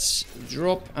 let's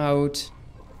drop out.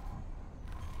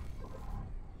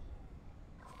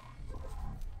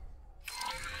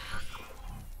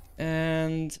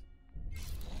 And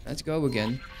let's go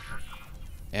again.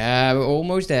 Yeah, we're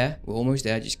almost there. We're almost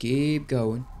there. Just keep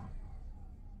going.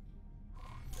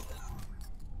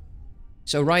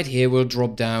 So right here we'll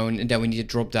drop down, and then we need to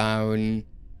drop down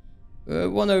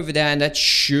one over there, and that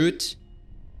should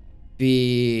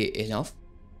be enough.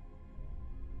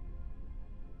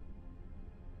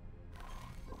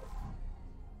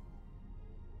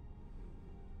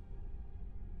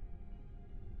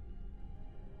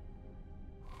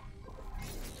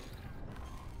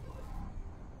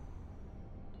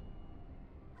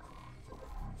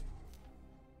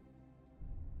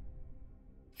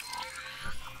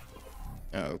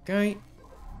 Okay.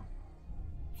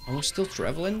 Are we still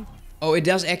traveling? Oh, it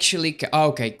does actually...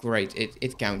 okay, great.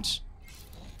 It counts.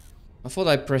 I thought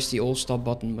I pressed the all stop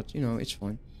button, but you know, it's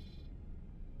fine.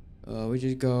 We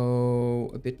just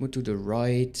go a bit more to the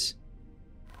right.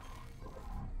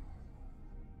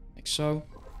 Like so.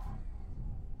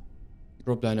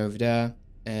 Drop down over there.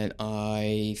 And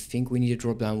I think we need to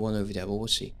drop down one over there, but we'll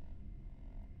see.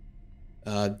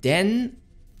 Then...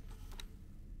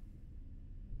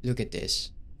 look at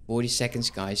this. 40 seconds,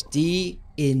 guys. The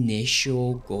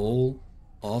initial goal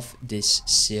of this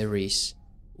series.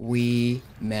 We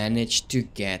managed to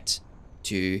get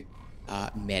to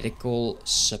medical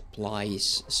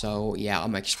supplies. So yeah,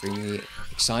 I'm extremely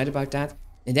excited about that.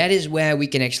 And that is where we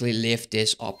can actually lift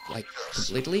this up like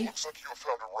completely. Looks like you have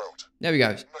found a route. There we go.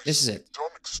 Nice. This is it. Done,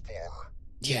 explorer.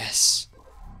 Yes.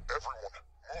 Everyone,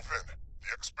 move in.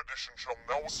 The expedition shall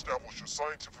now establish a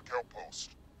scientific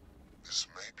outpost. This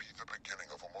may be the beginning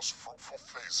of a most fruitful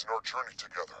phase in our journey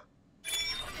together.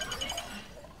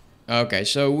 Okay,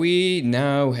 so we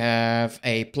now have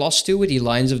a +2 with the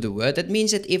lines of the word. That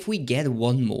means that if we get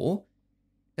one more,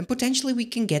 And potentially we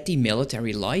can get the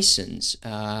military license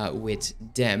with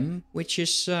them, which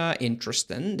is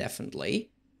interesting,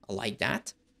 definitely. I like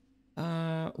that.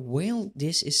 While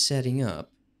this is setting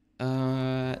up,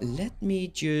 let me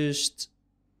just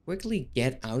quickly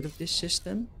get out of this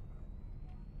system.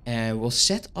 And we'll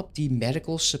set up the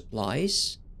medical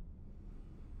supplies.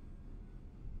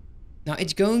 Now,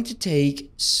 it's going to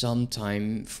take some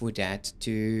time for that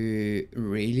to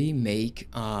really make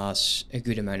us a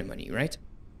good amount of money, right?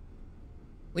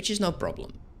 Which is no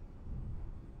problem.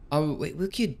 We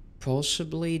could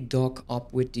possibly dock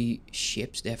up with the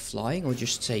ships they're flying, or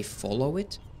just say follow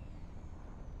it.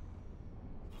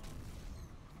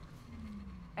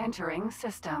 Entering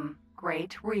system.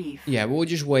 Great Reef. Yeah, we'll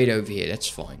just wait over here. That's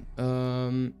fine.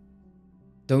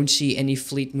 Don't see any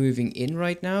fleet moving in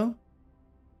right now.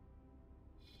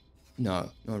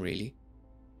 No, not really.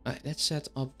 Alright, let's set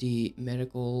up the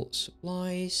medical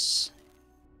supplies.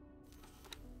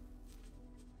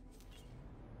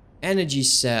 Energy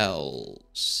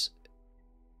cells.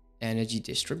 Energy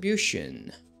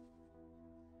distribution.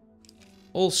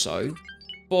 Also,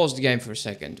 pause the game for a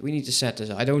second. We need to set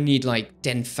this up. I don't need like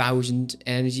 10,000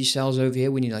 energy cells over here.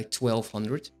 We need like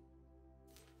 1,200.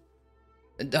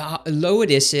 The lower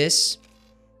this is,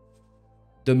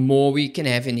 the more we can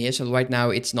have in here. So right now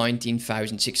it's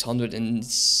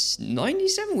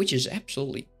 19,697, which is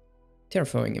absolutely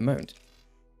terrifying amount.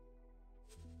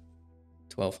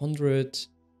 1,200.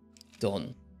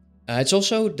 Done. It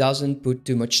also doesn't put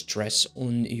too much stress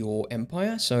on your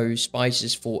empire. So spice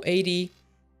is 480.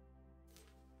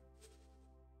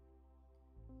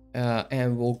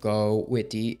 And we'll go with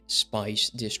the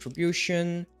spice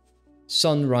distribution.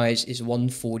 Sunrise is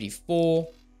 144.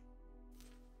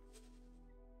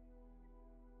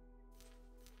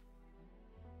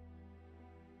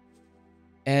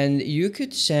 And you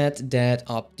could set that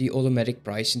up, the automatic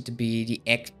pricing, to be the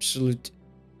absolute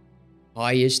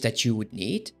highest that you would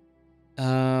need.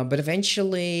 But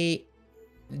eventually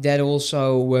that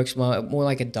also works more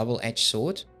like a double-edged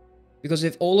sword. Because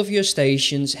if all of your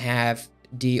stations have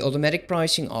the automatic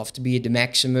pricing off to be the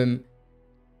maximum,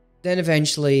 then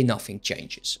eventually nothing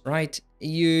changes, right?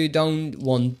 You don't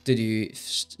want to do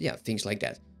things like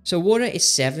that. So water is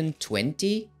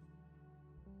 720.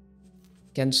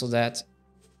 Cancel that.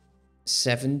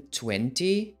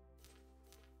 720.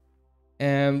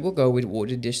 And we'll go with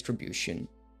water distribution.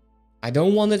 I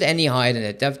don't want it any higher than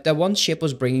it. That one ship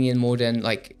was bringing in more than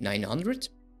like 900.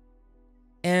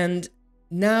 And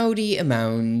now the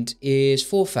amount is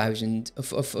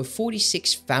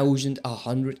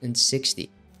 46,160.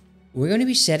 We're going to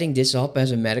be setting this up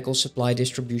as a medical supply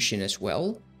distribution as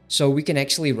well. So we can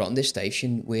actually run this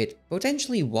station with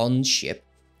potentially one ship.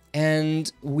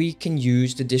 And we can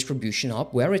use the distribution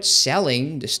hub where it's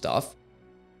selling the stuff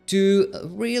to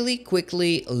really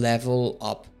quickly level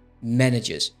up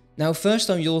managers. Now, first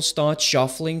time you'll start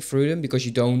shuffling through them because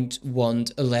you don't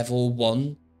want a level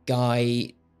 1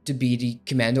 guy to be the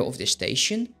commander of the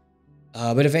station.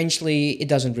 But eventually it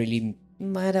doesn't really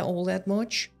matter all that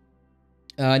much.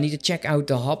 I need to check out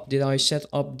the hub. Did I set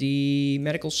up the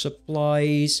medical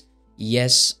supplies?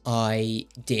 Yes, I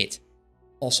did.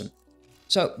 Awesome.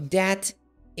 So that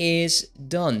is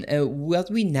done. What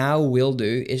we now will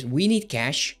do is we need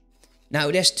cash.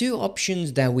 Now there's two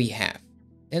options that we have,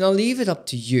 and I'll leave it up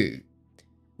to you.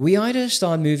 We either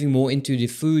start moving more into the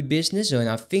food business, and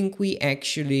I think we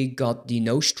actually got the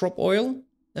no strop oil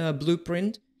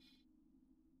blueprint,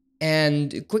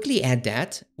 and quickly add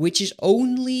that, which is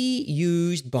only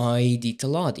used by the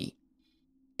Taladi,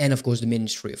 and of course the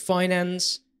Ministry of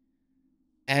Finance.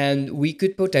 And we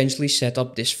could potentially set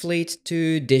up this fleet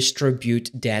to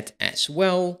distribute that as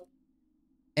well.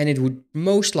 And it would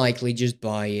most likely just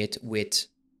buy it with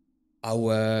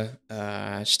our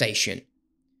station.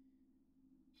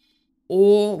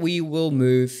 Or we will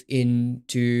move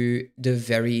into the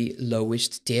very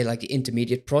lowest tier, like the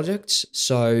intermediate products.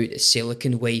 So the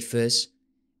silicon wafers,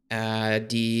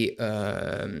 the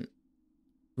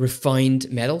refined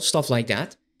metal, stuff like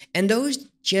that. And those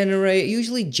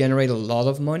usually generate a lot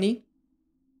of money.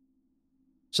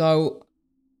 So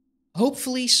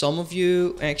hopefully some of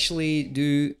you actually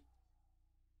do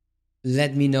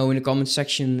let me know in the comment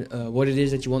section what it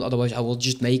is that you want. Otherwise I will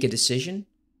just make a decision.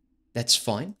 That's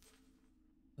fine.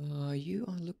 You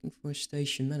are looking for a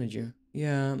station manager.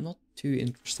 Yeah, I'm not too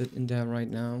interested in that right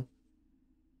now.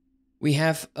 We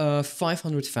have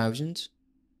 500,000.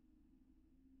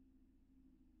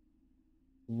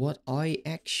 What I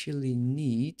actually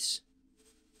need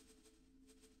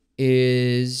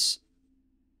is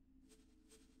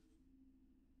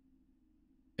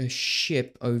a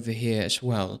ship over here as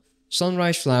well.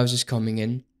 Sunrise Flowers is coming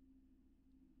in.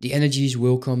 The energies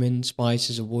will come in,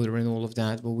 spices and water and all of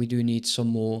that, but we do need some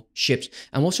more ships.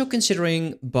 I'm also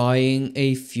considering buying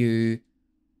a few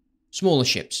smaller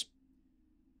ships.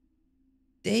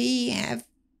 They have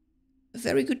a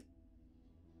very good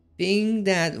thing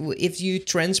that if you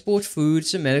transport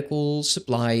foods and medical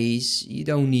supplies, you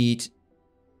don't need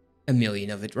a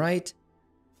million of it, right?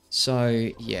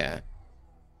 So, yeah.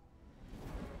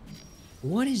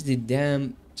 What is the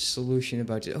damn solution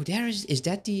about it? Oh, there is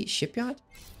that the shipyard?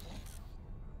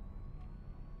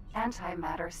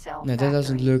 Antimatter cell No, that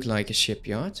doesn't factory. look like a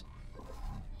shipyard.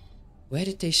 Where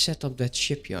did they set up that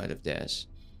shipyard of theirs?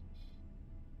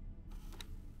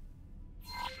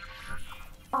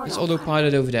 It's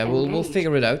autopilot over there. We'll Engaged.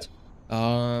 figure it out.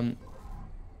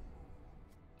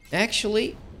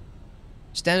 Actually,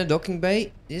 standard docking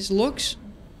bay. This looks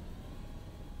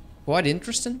quite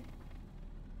interesting.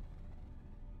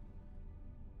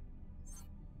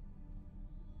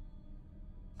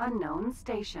 Unknown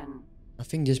station. I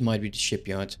think this might be the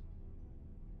shipyard.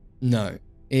 No,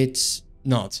 it's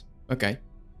not. Okay.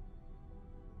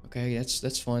 Okay,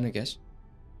 that's fine, I guess.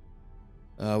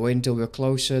 Wait until we're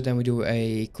closer, then we do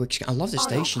a quick scan. I love the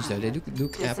stations though, they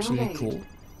look absolutely cool.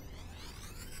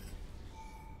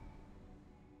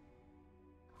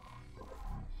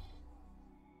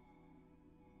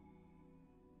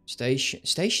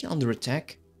 Station under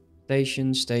attack.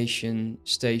 Station.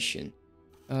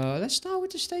 Let's start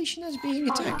with the station that's being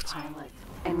attacked. Autopilot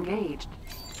engaged.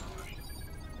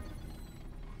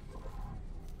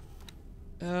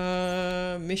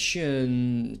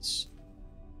 Missions.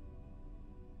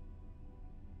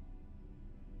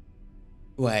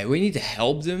 Wait, we need to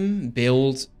help them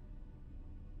build.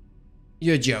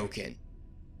 You're joking.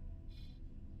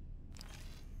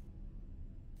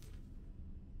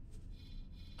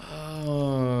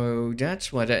 Oh,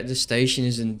 that's why the station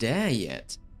isn't there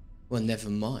yet. Well, never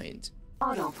mind.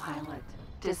 Autopilot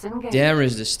disengaged. There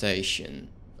is the station.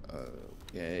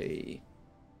 Okay.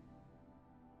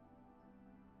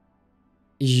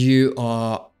 You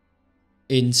are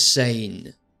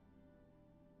insane.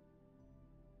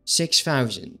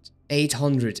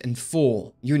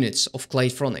 6,804 units of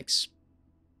Claytronics.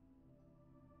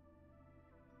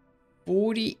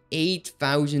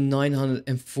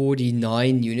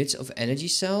 48,949 units of energy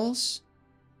cells.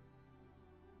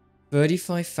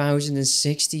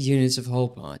 35,060 units of hull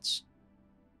parts.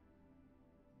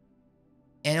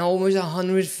 And almost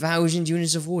 100,000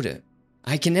 units of water.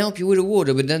 I can help you with the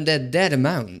water, but then that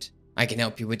amount. I can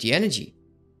help you with the energy.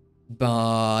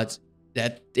 But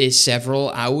that is several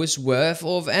hours worth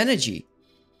of energy.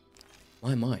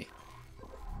 My.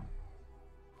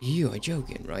 You are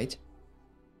joking, right?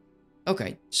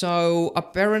 Okay, so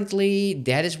apparently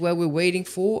that is where we're waiting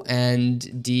for, and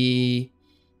the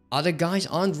other guys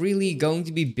aren't really going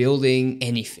to be building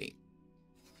anything.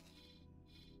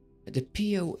 The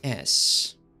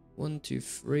POS. 1, 2,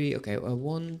 3. Okay,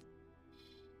 1,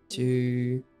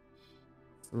 2,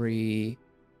 3,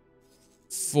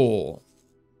 4.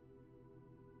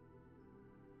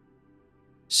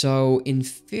 So, in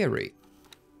theory,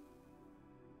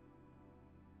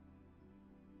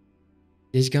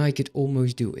 this guy could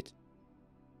almost do it.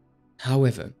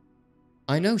 However,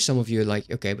 I know some of you are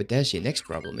like, okay, but there's your next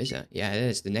problem, is that? Yeah, that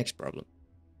is the next problem.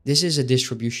 This is a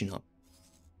distribution hub.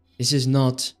 This is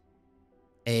not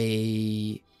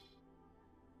a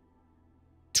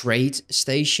trade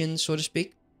station, so to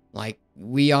speak. Like,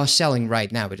 we are selling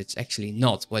right now, but it's actually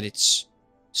not what it's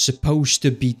supposed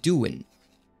to be doing.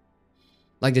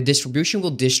 Like, the distribution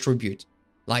will distribute.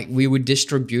 Like, we would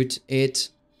distribute it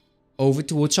over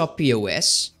towards our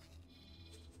POS.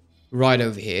 Right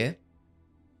over here.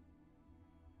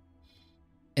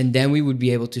 And then we would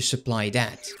be able to supply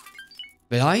that.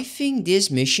 But I think this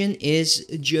mission is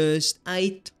just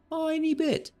a tiny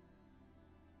bit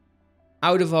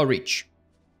out of our reach.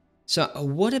 So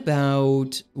what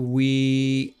about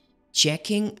we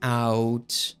checking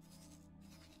out...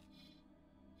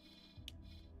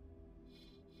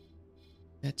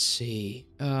 Let's see.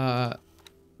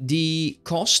 The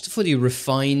cost for the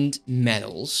refined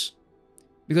metals.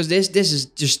 Because this is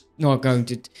just not going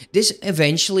to... This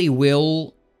eventually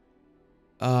will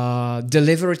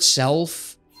deliver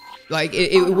itself. Like,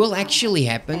 it will actually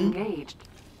happen. Engaged.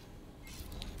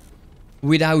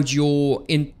 Without your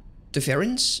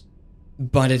interference.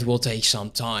 But it will take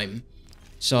some time.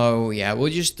 So, yeah,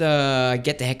 we'll just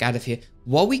get the heck out of here.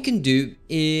 What we can do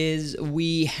is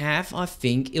we have, I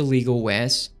think, illegal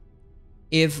wares.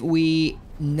 If we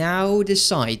now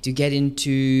decide to get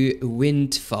into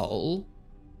Windfall,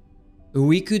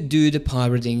 we could do the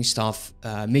pirating stuff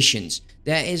missions.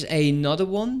 There is another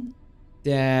one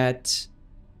that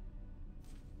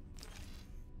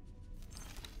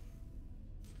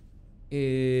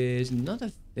is not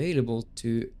available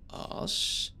to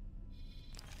us.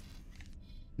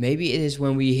 Maybe it is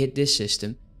when we hit this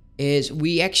system. Is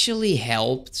we actually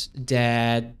helped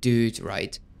that dude,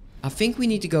 right? I think we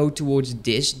need to go towards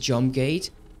this jump gate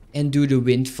and do the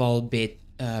windfall bit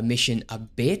mission a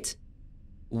bit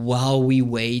while we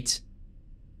wait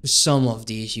for some of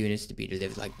these units to be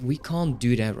delivered. Like, we can't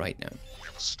do that right now.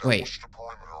 We've established a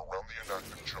perimeter around the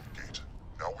inactive jump gate.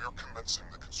 Now we are commencing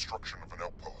the construction of an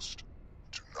outpost.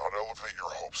 Do not elevate your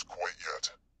hopes quite yet.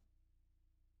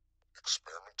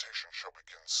 Experimentation shall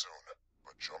begin soon,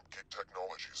 but jump gate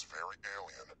technology is very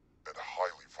alien and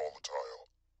highly volatile.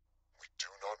 We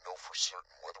do not know for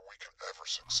certain whether we can ever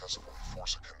successfully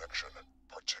force a connection,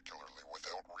 particularly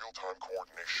without real-time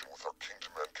coordination with our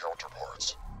Kingdom End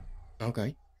counterparts.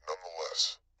 Okay.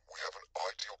 Nonetheless, we have an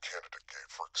ideal candidate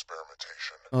gate for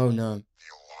experimentation. Oh no.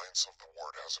 The Alliance of the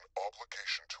Word has an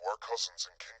obligation to our cousins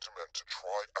in Kingdom End to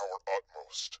try our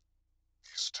utmost.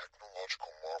 These technological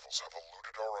marvels have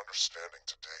eluded our understanding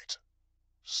to date.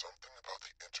 Something about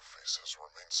the interface has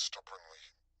remained stubbornly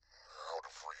out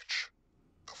of reach.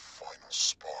 The final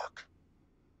spark.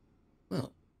 Well.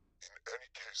 In any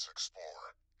case,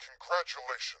 Explorer,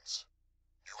 congratulations.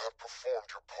 You have performed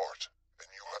your part, and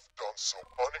you have done so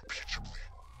unimpeachably.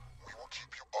 We will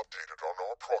keep you updated on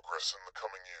our progress in the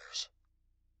coming years.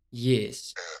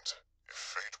 Yes. And, if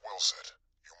fate wills it,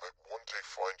 you might one day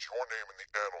find your name in the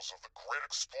annals of the great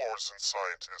explorers and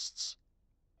scientists.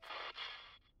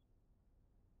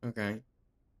 Okay.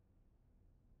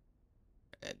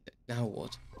 Now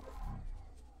what?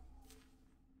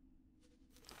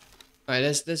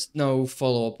 Alright, there's no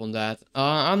follow-up on that.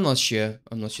 I'm not sure.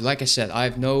 Like I said, I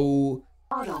have not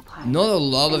a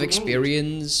lot of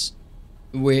experience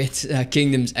with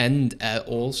Kingdom's End at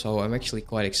all, so I'm actually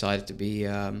quite excited to be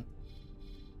in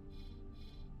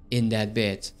that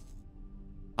bit.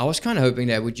 I was kind of hoping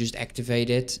that I would just activate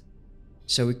it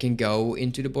so we can go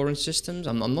into the Boron systems.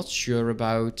 I'm not sure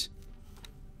about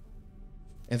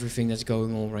everything that's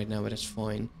going on right now, but that's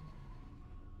fine.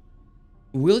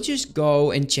 We'll just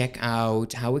go and check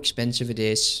out how expensive it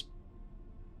is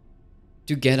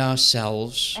to get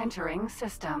ourselves Entering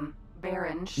system.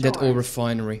 Barren Shores. that oil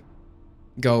refinery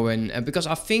going, because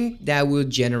I think that will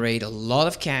generate a lot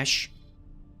of cash,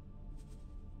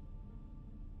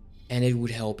 and it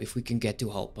would help if we can get to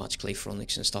Hull Parts,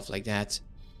 Claytronics and stuff like that,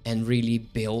 and really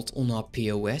build on our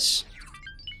POS.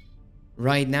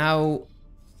 Right now,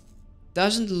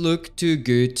 doesn't look too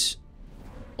good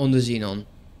on the Xenon.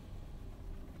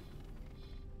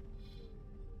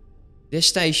 This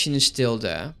station is still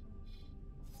there.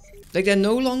 Like, they're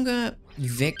no longer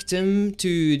victim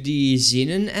to the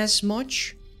Xenon as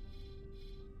much.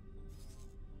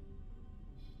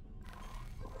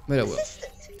 But I will.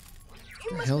 Assistant, you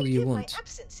The must hell do you forgive my want?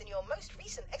 absence in your most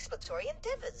recent exploratory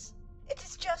endeavors. It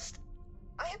is just,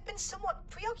 I have been somewhat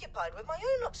preoccupied with my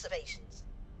own observations.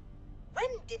 When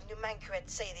did Numankaret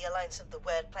say the Alliance of the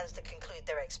Word plans to conclude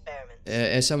their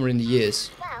experiments? Somewhere in the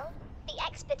years. Well, the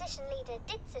expedition leader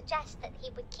did suggest that he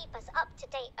would keep us up to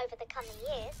date over the coming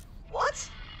years. What?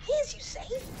 Years, you say?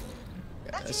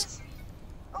 That Yes. is...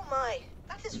 Oh my,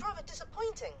 that is rather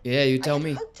disappointing. Yeah, you tell I had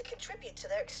me. hoped to contribute to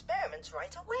their experiments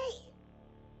right away.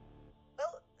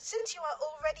 Well, since you are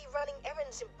already running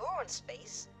errands in Boron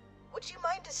space, would you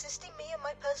mind assisting me in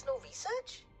my personal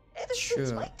research? Ever since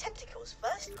Sure. my tentacles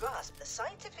first grasped the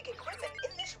scientific equipment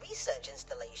in this research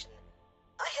installation,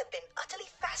 I have been utterly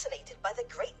fascinated by the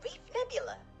Great Reef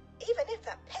Nebula. Even if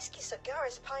that pesky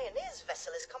Sagaris Pioneers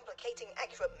vessel is complicating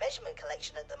accurate measurement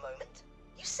collection at the moment.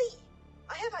 You see,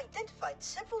 I have identified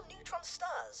several neutron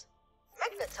stars.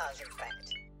 Magnetars, in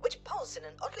fact, which pulse in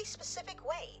an oddly specific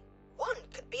way. One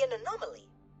could be an anomaly.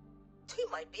 Two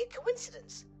might be a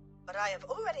coincidence, but I have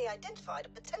already identified a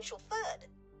potential third.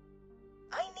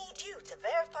 I need you to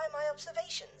verify my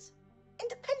observations,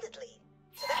 independently.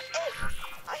 To that end,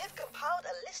 I have compiled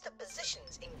a list of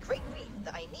positions in Great Reef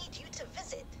that I need you to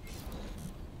visit.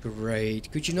 Great.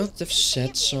 Could you not have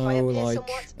said so, Forgive me if I appear like,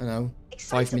 somewhat I don't know,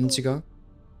 5 minutes excitable. ago?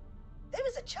 There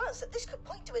is a chance that this could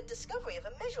point to a discovery of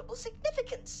immeasurable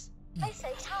significance. Oh, so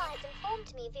Tar has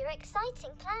informed me of your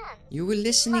exciting plans. You were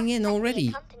listening Must in let me already.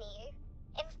 accompany you.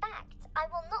 In fact, I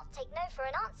will not take no for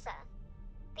an answer.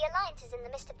 The Alliance is in the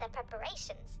midst of their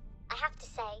preparations. I have to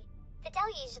say, the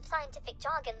deluge of scientific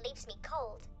jargon leaves me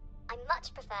cold. I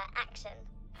much prefer action.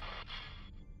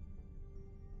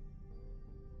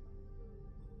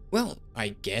 Well, I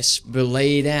guess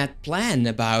relay that plan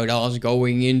about us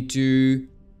going into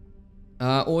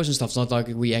ores and stuff. It's not like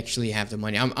we actually have the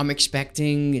money. I'm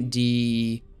expecting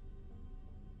the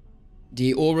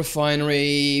the oil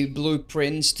refinery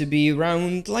blueprints to be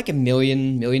around like a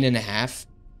million and a half.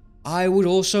 I would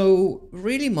also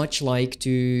really much like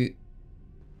to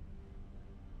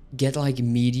get like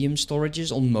medium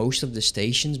storages on most of the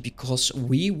stations, because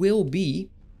we will be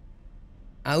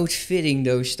outfitting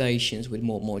those stations with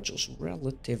more modules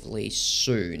relatively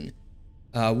soon.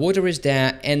 Water is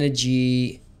there,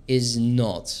 energy is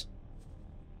not.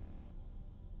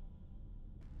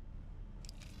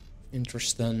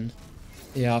 Interesting.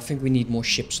 Yeah, I think we need more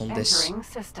ships on this. Entering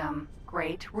system.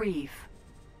 Great Reef.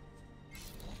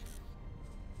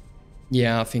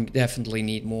 Yeah, I think definitely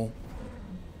need more.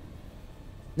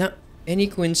 Now, any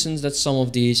coincidence that some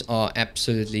of these are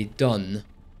absolutely done?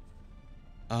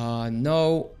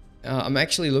 No. I'm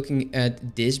actually looking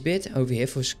at this bit over here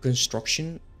for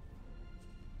construction.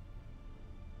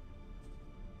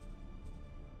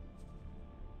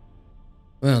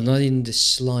 Well, not in the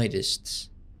slightest.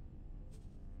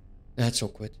 That's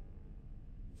awkward.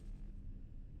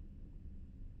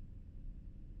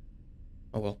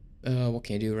 Oh well. What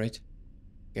can you do, right?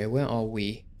 Okay, where are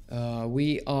we?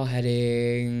 We are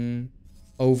heading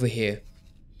over here.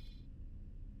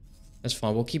 That's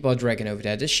fine. We'll keep our dragon over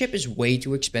there. This ship is way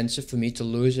too expensive for me to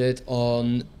lose it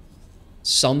on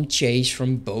some chase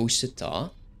from Bo-Sata.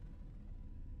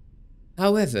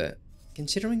 However,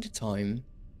 considering the time,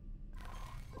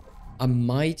 I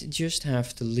might just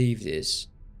have to leave this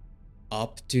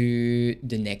up to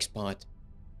the next part.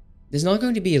 There's not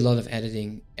going to be a lot of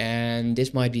editing, and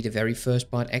this might be the very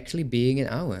first part actually being an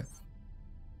hour.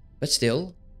 But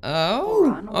still.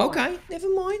 Oh, okay, never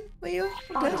mind.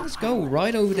 Let's go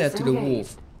right over there to the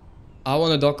wharf. I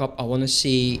want to dock up. I want to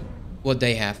see what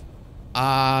they have.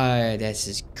 Ah, this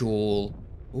is cool.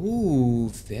 Ooh,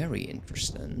 very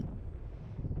interesting.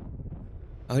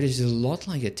 Oh, this is a lot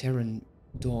like the Terran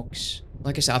docks.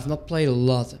 Like I said, I've not played a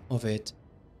lot of it.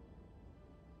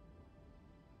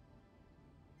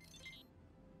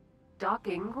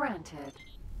 Docking granted.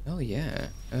 Oh yeah.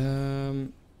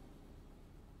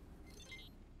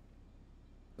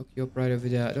 Hook you up right over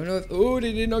there. I don't know if... Oh,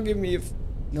 they did not give me a...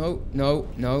 No, no,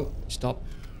 no. Stop.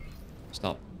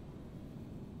 Stop.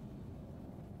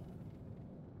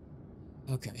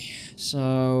 Okay.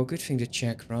 So, good thing to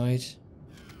check, right?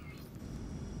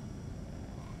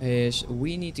 Is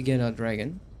we need to get our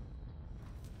dragon.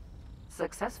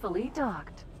 Successfully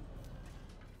docked.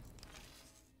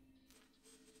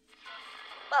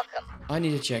 Welcome. I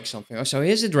need to check something. Oh, so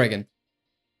here's the dragon.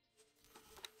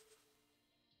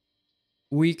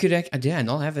 We could yeah,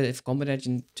 not have it if combat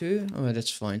engine 2. Oh, that's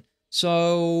fine.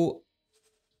 So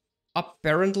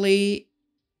apparently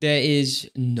there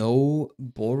is no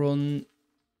boron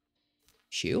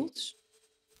shields.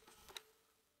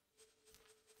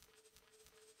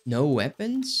 No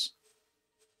weapons.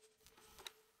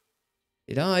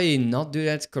 Did I not do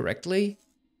that correctly?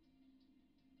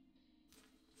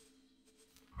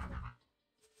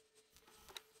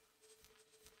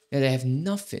 Yeah, they have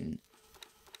nothing.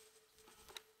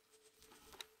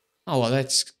 Oh, well,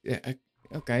 that's...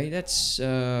 okay, that's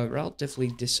relatively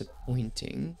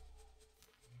disappointing.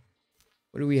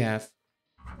 What do we have?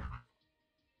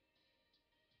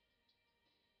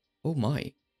 Oh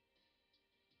my.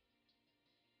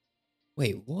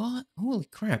 Wait, what? Holy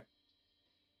crap.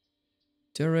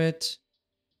 Turret.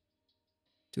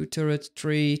 2 turrets,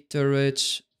 3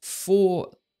 turrets,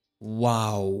 4.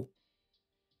 Wow.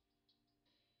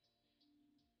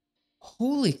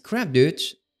 Holy crap, dude.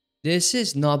 This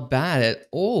is not bad at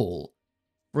all.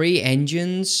 3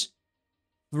 engines,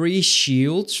 3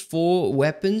 shields, 4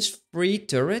 weapons, 3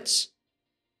 turrets.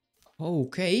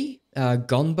 Okay.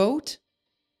 Gunboat.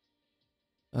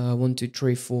 1, 2,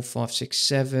 3, 4, 5, 6,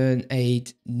 7,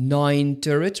 8, 9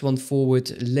 turrets. 1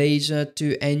 forward laser,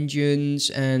 2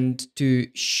 engines, and 2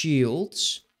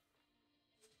 shields.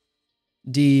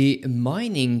 The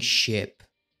mining ship.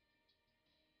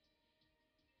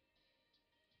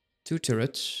 2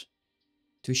 turrets.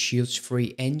 2 shields,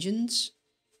 3 engines.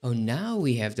 Oh, now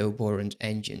we have the boron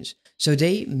engines. So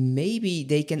maybe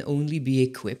they can only be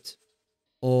equipped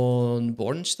on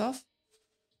boron stuff.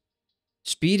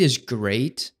 Speed is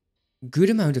great. Good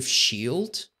amount of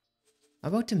shield. How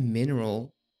about the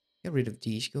mineral? Get rid of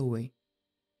these, go away.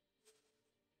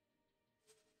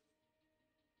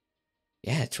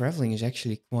 Yeah, traveling is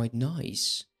actually quite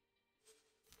nice.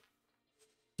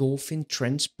 Dolphin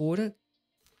transporter.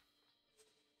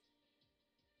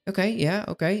 Okay, yeah,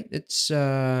 okay. It's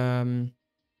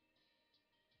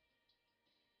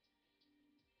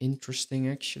interesting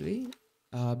actually.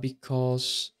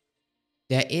 Because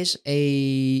there is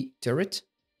a turret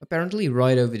apparently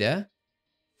right over there.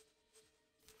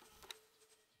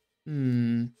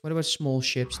 What about small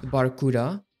ships? The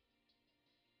Barracuda.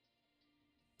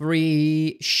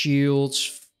 3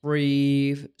 shields,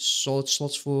 3 sword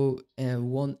slots for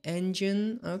 1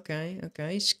 engine. Okay,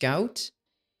 okay. Scout.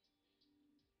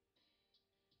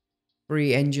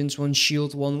 3 engines, 1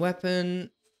 shield, 1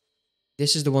 weapon.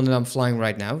 This is the one that I'm flying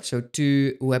right now. So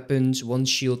 2 weapons, 1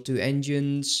 shield, 2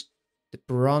 engines. The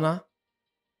Piranha.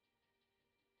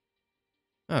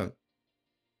 Oh.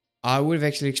 I would have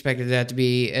actually expected that to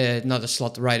be another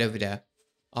slot right over there.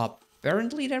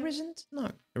 Apparently there isn't.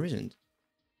 No, there isn't.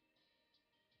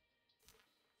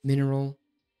 Mineral.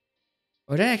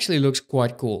 Oh, that actually looks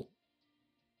quite cool.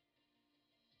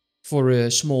 For a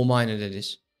small miner, that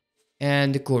is.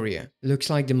 And the courier. Looks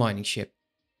like the mining ship.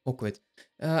 Awkward.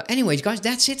 Anyways, guys,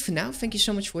 that's it for now. Thank you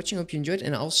so much for watching. Hope you enjoyed.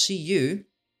 And I'll see you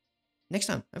next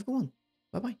time. Have a good one.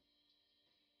 Bye-bye.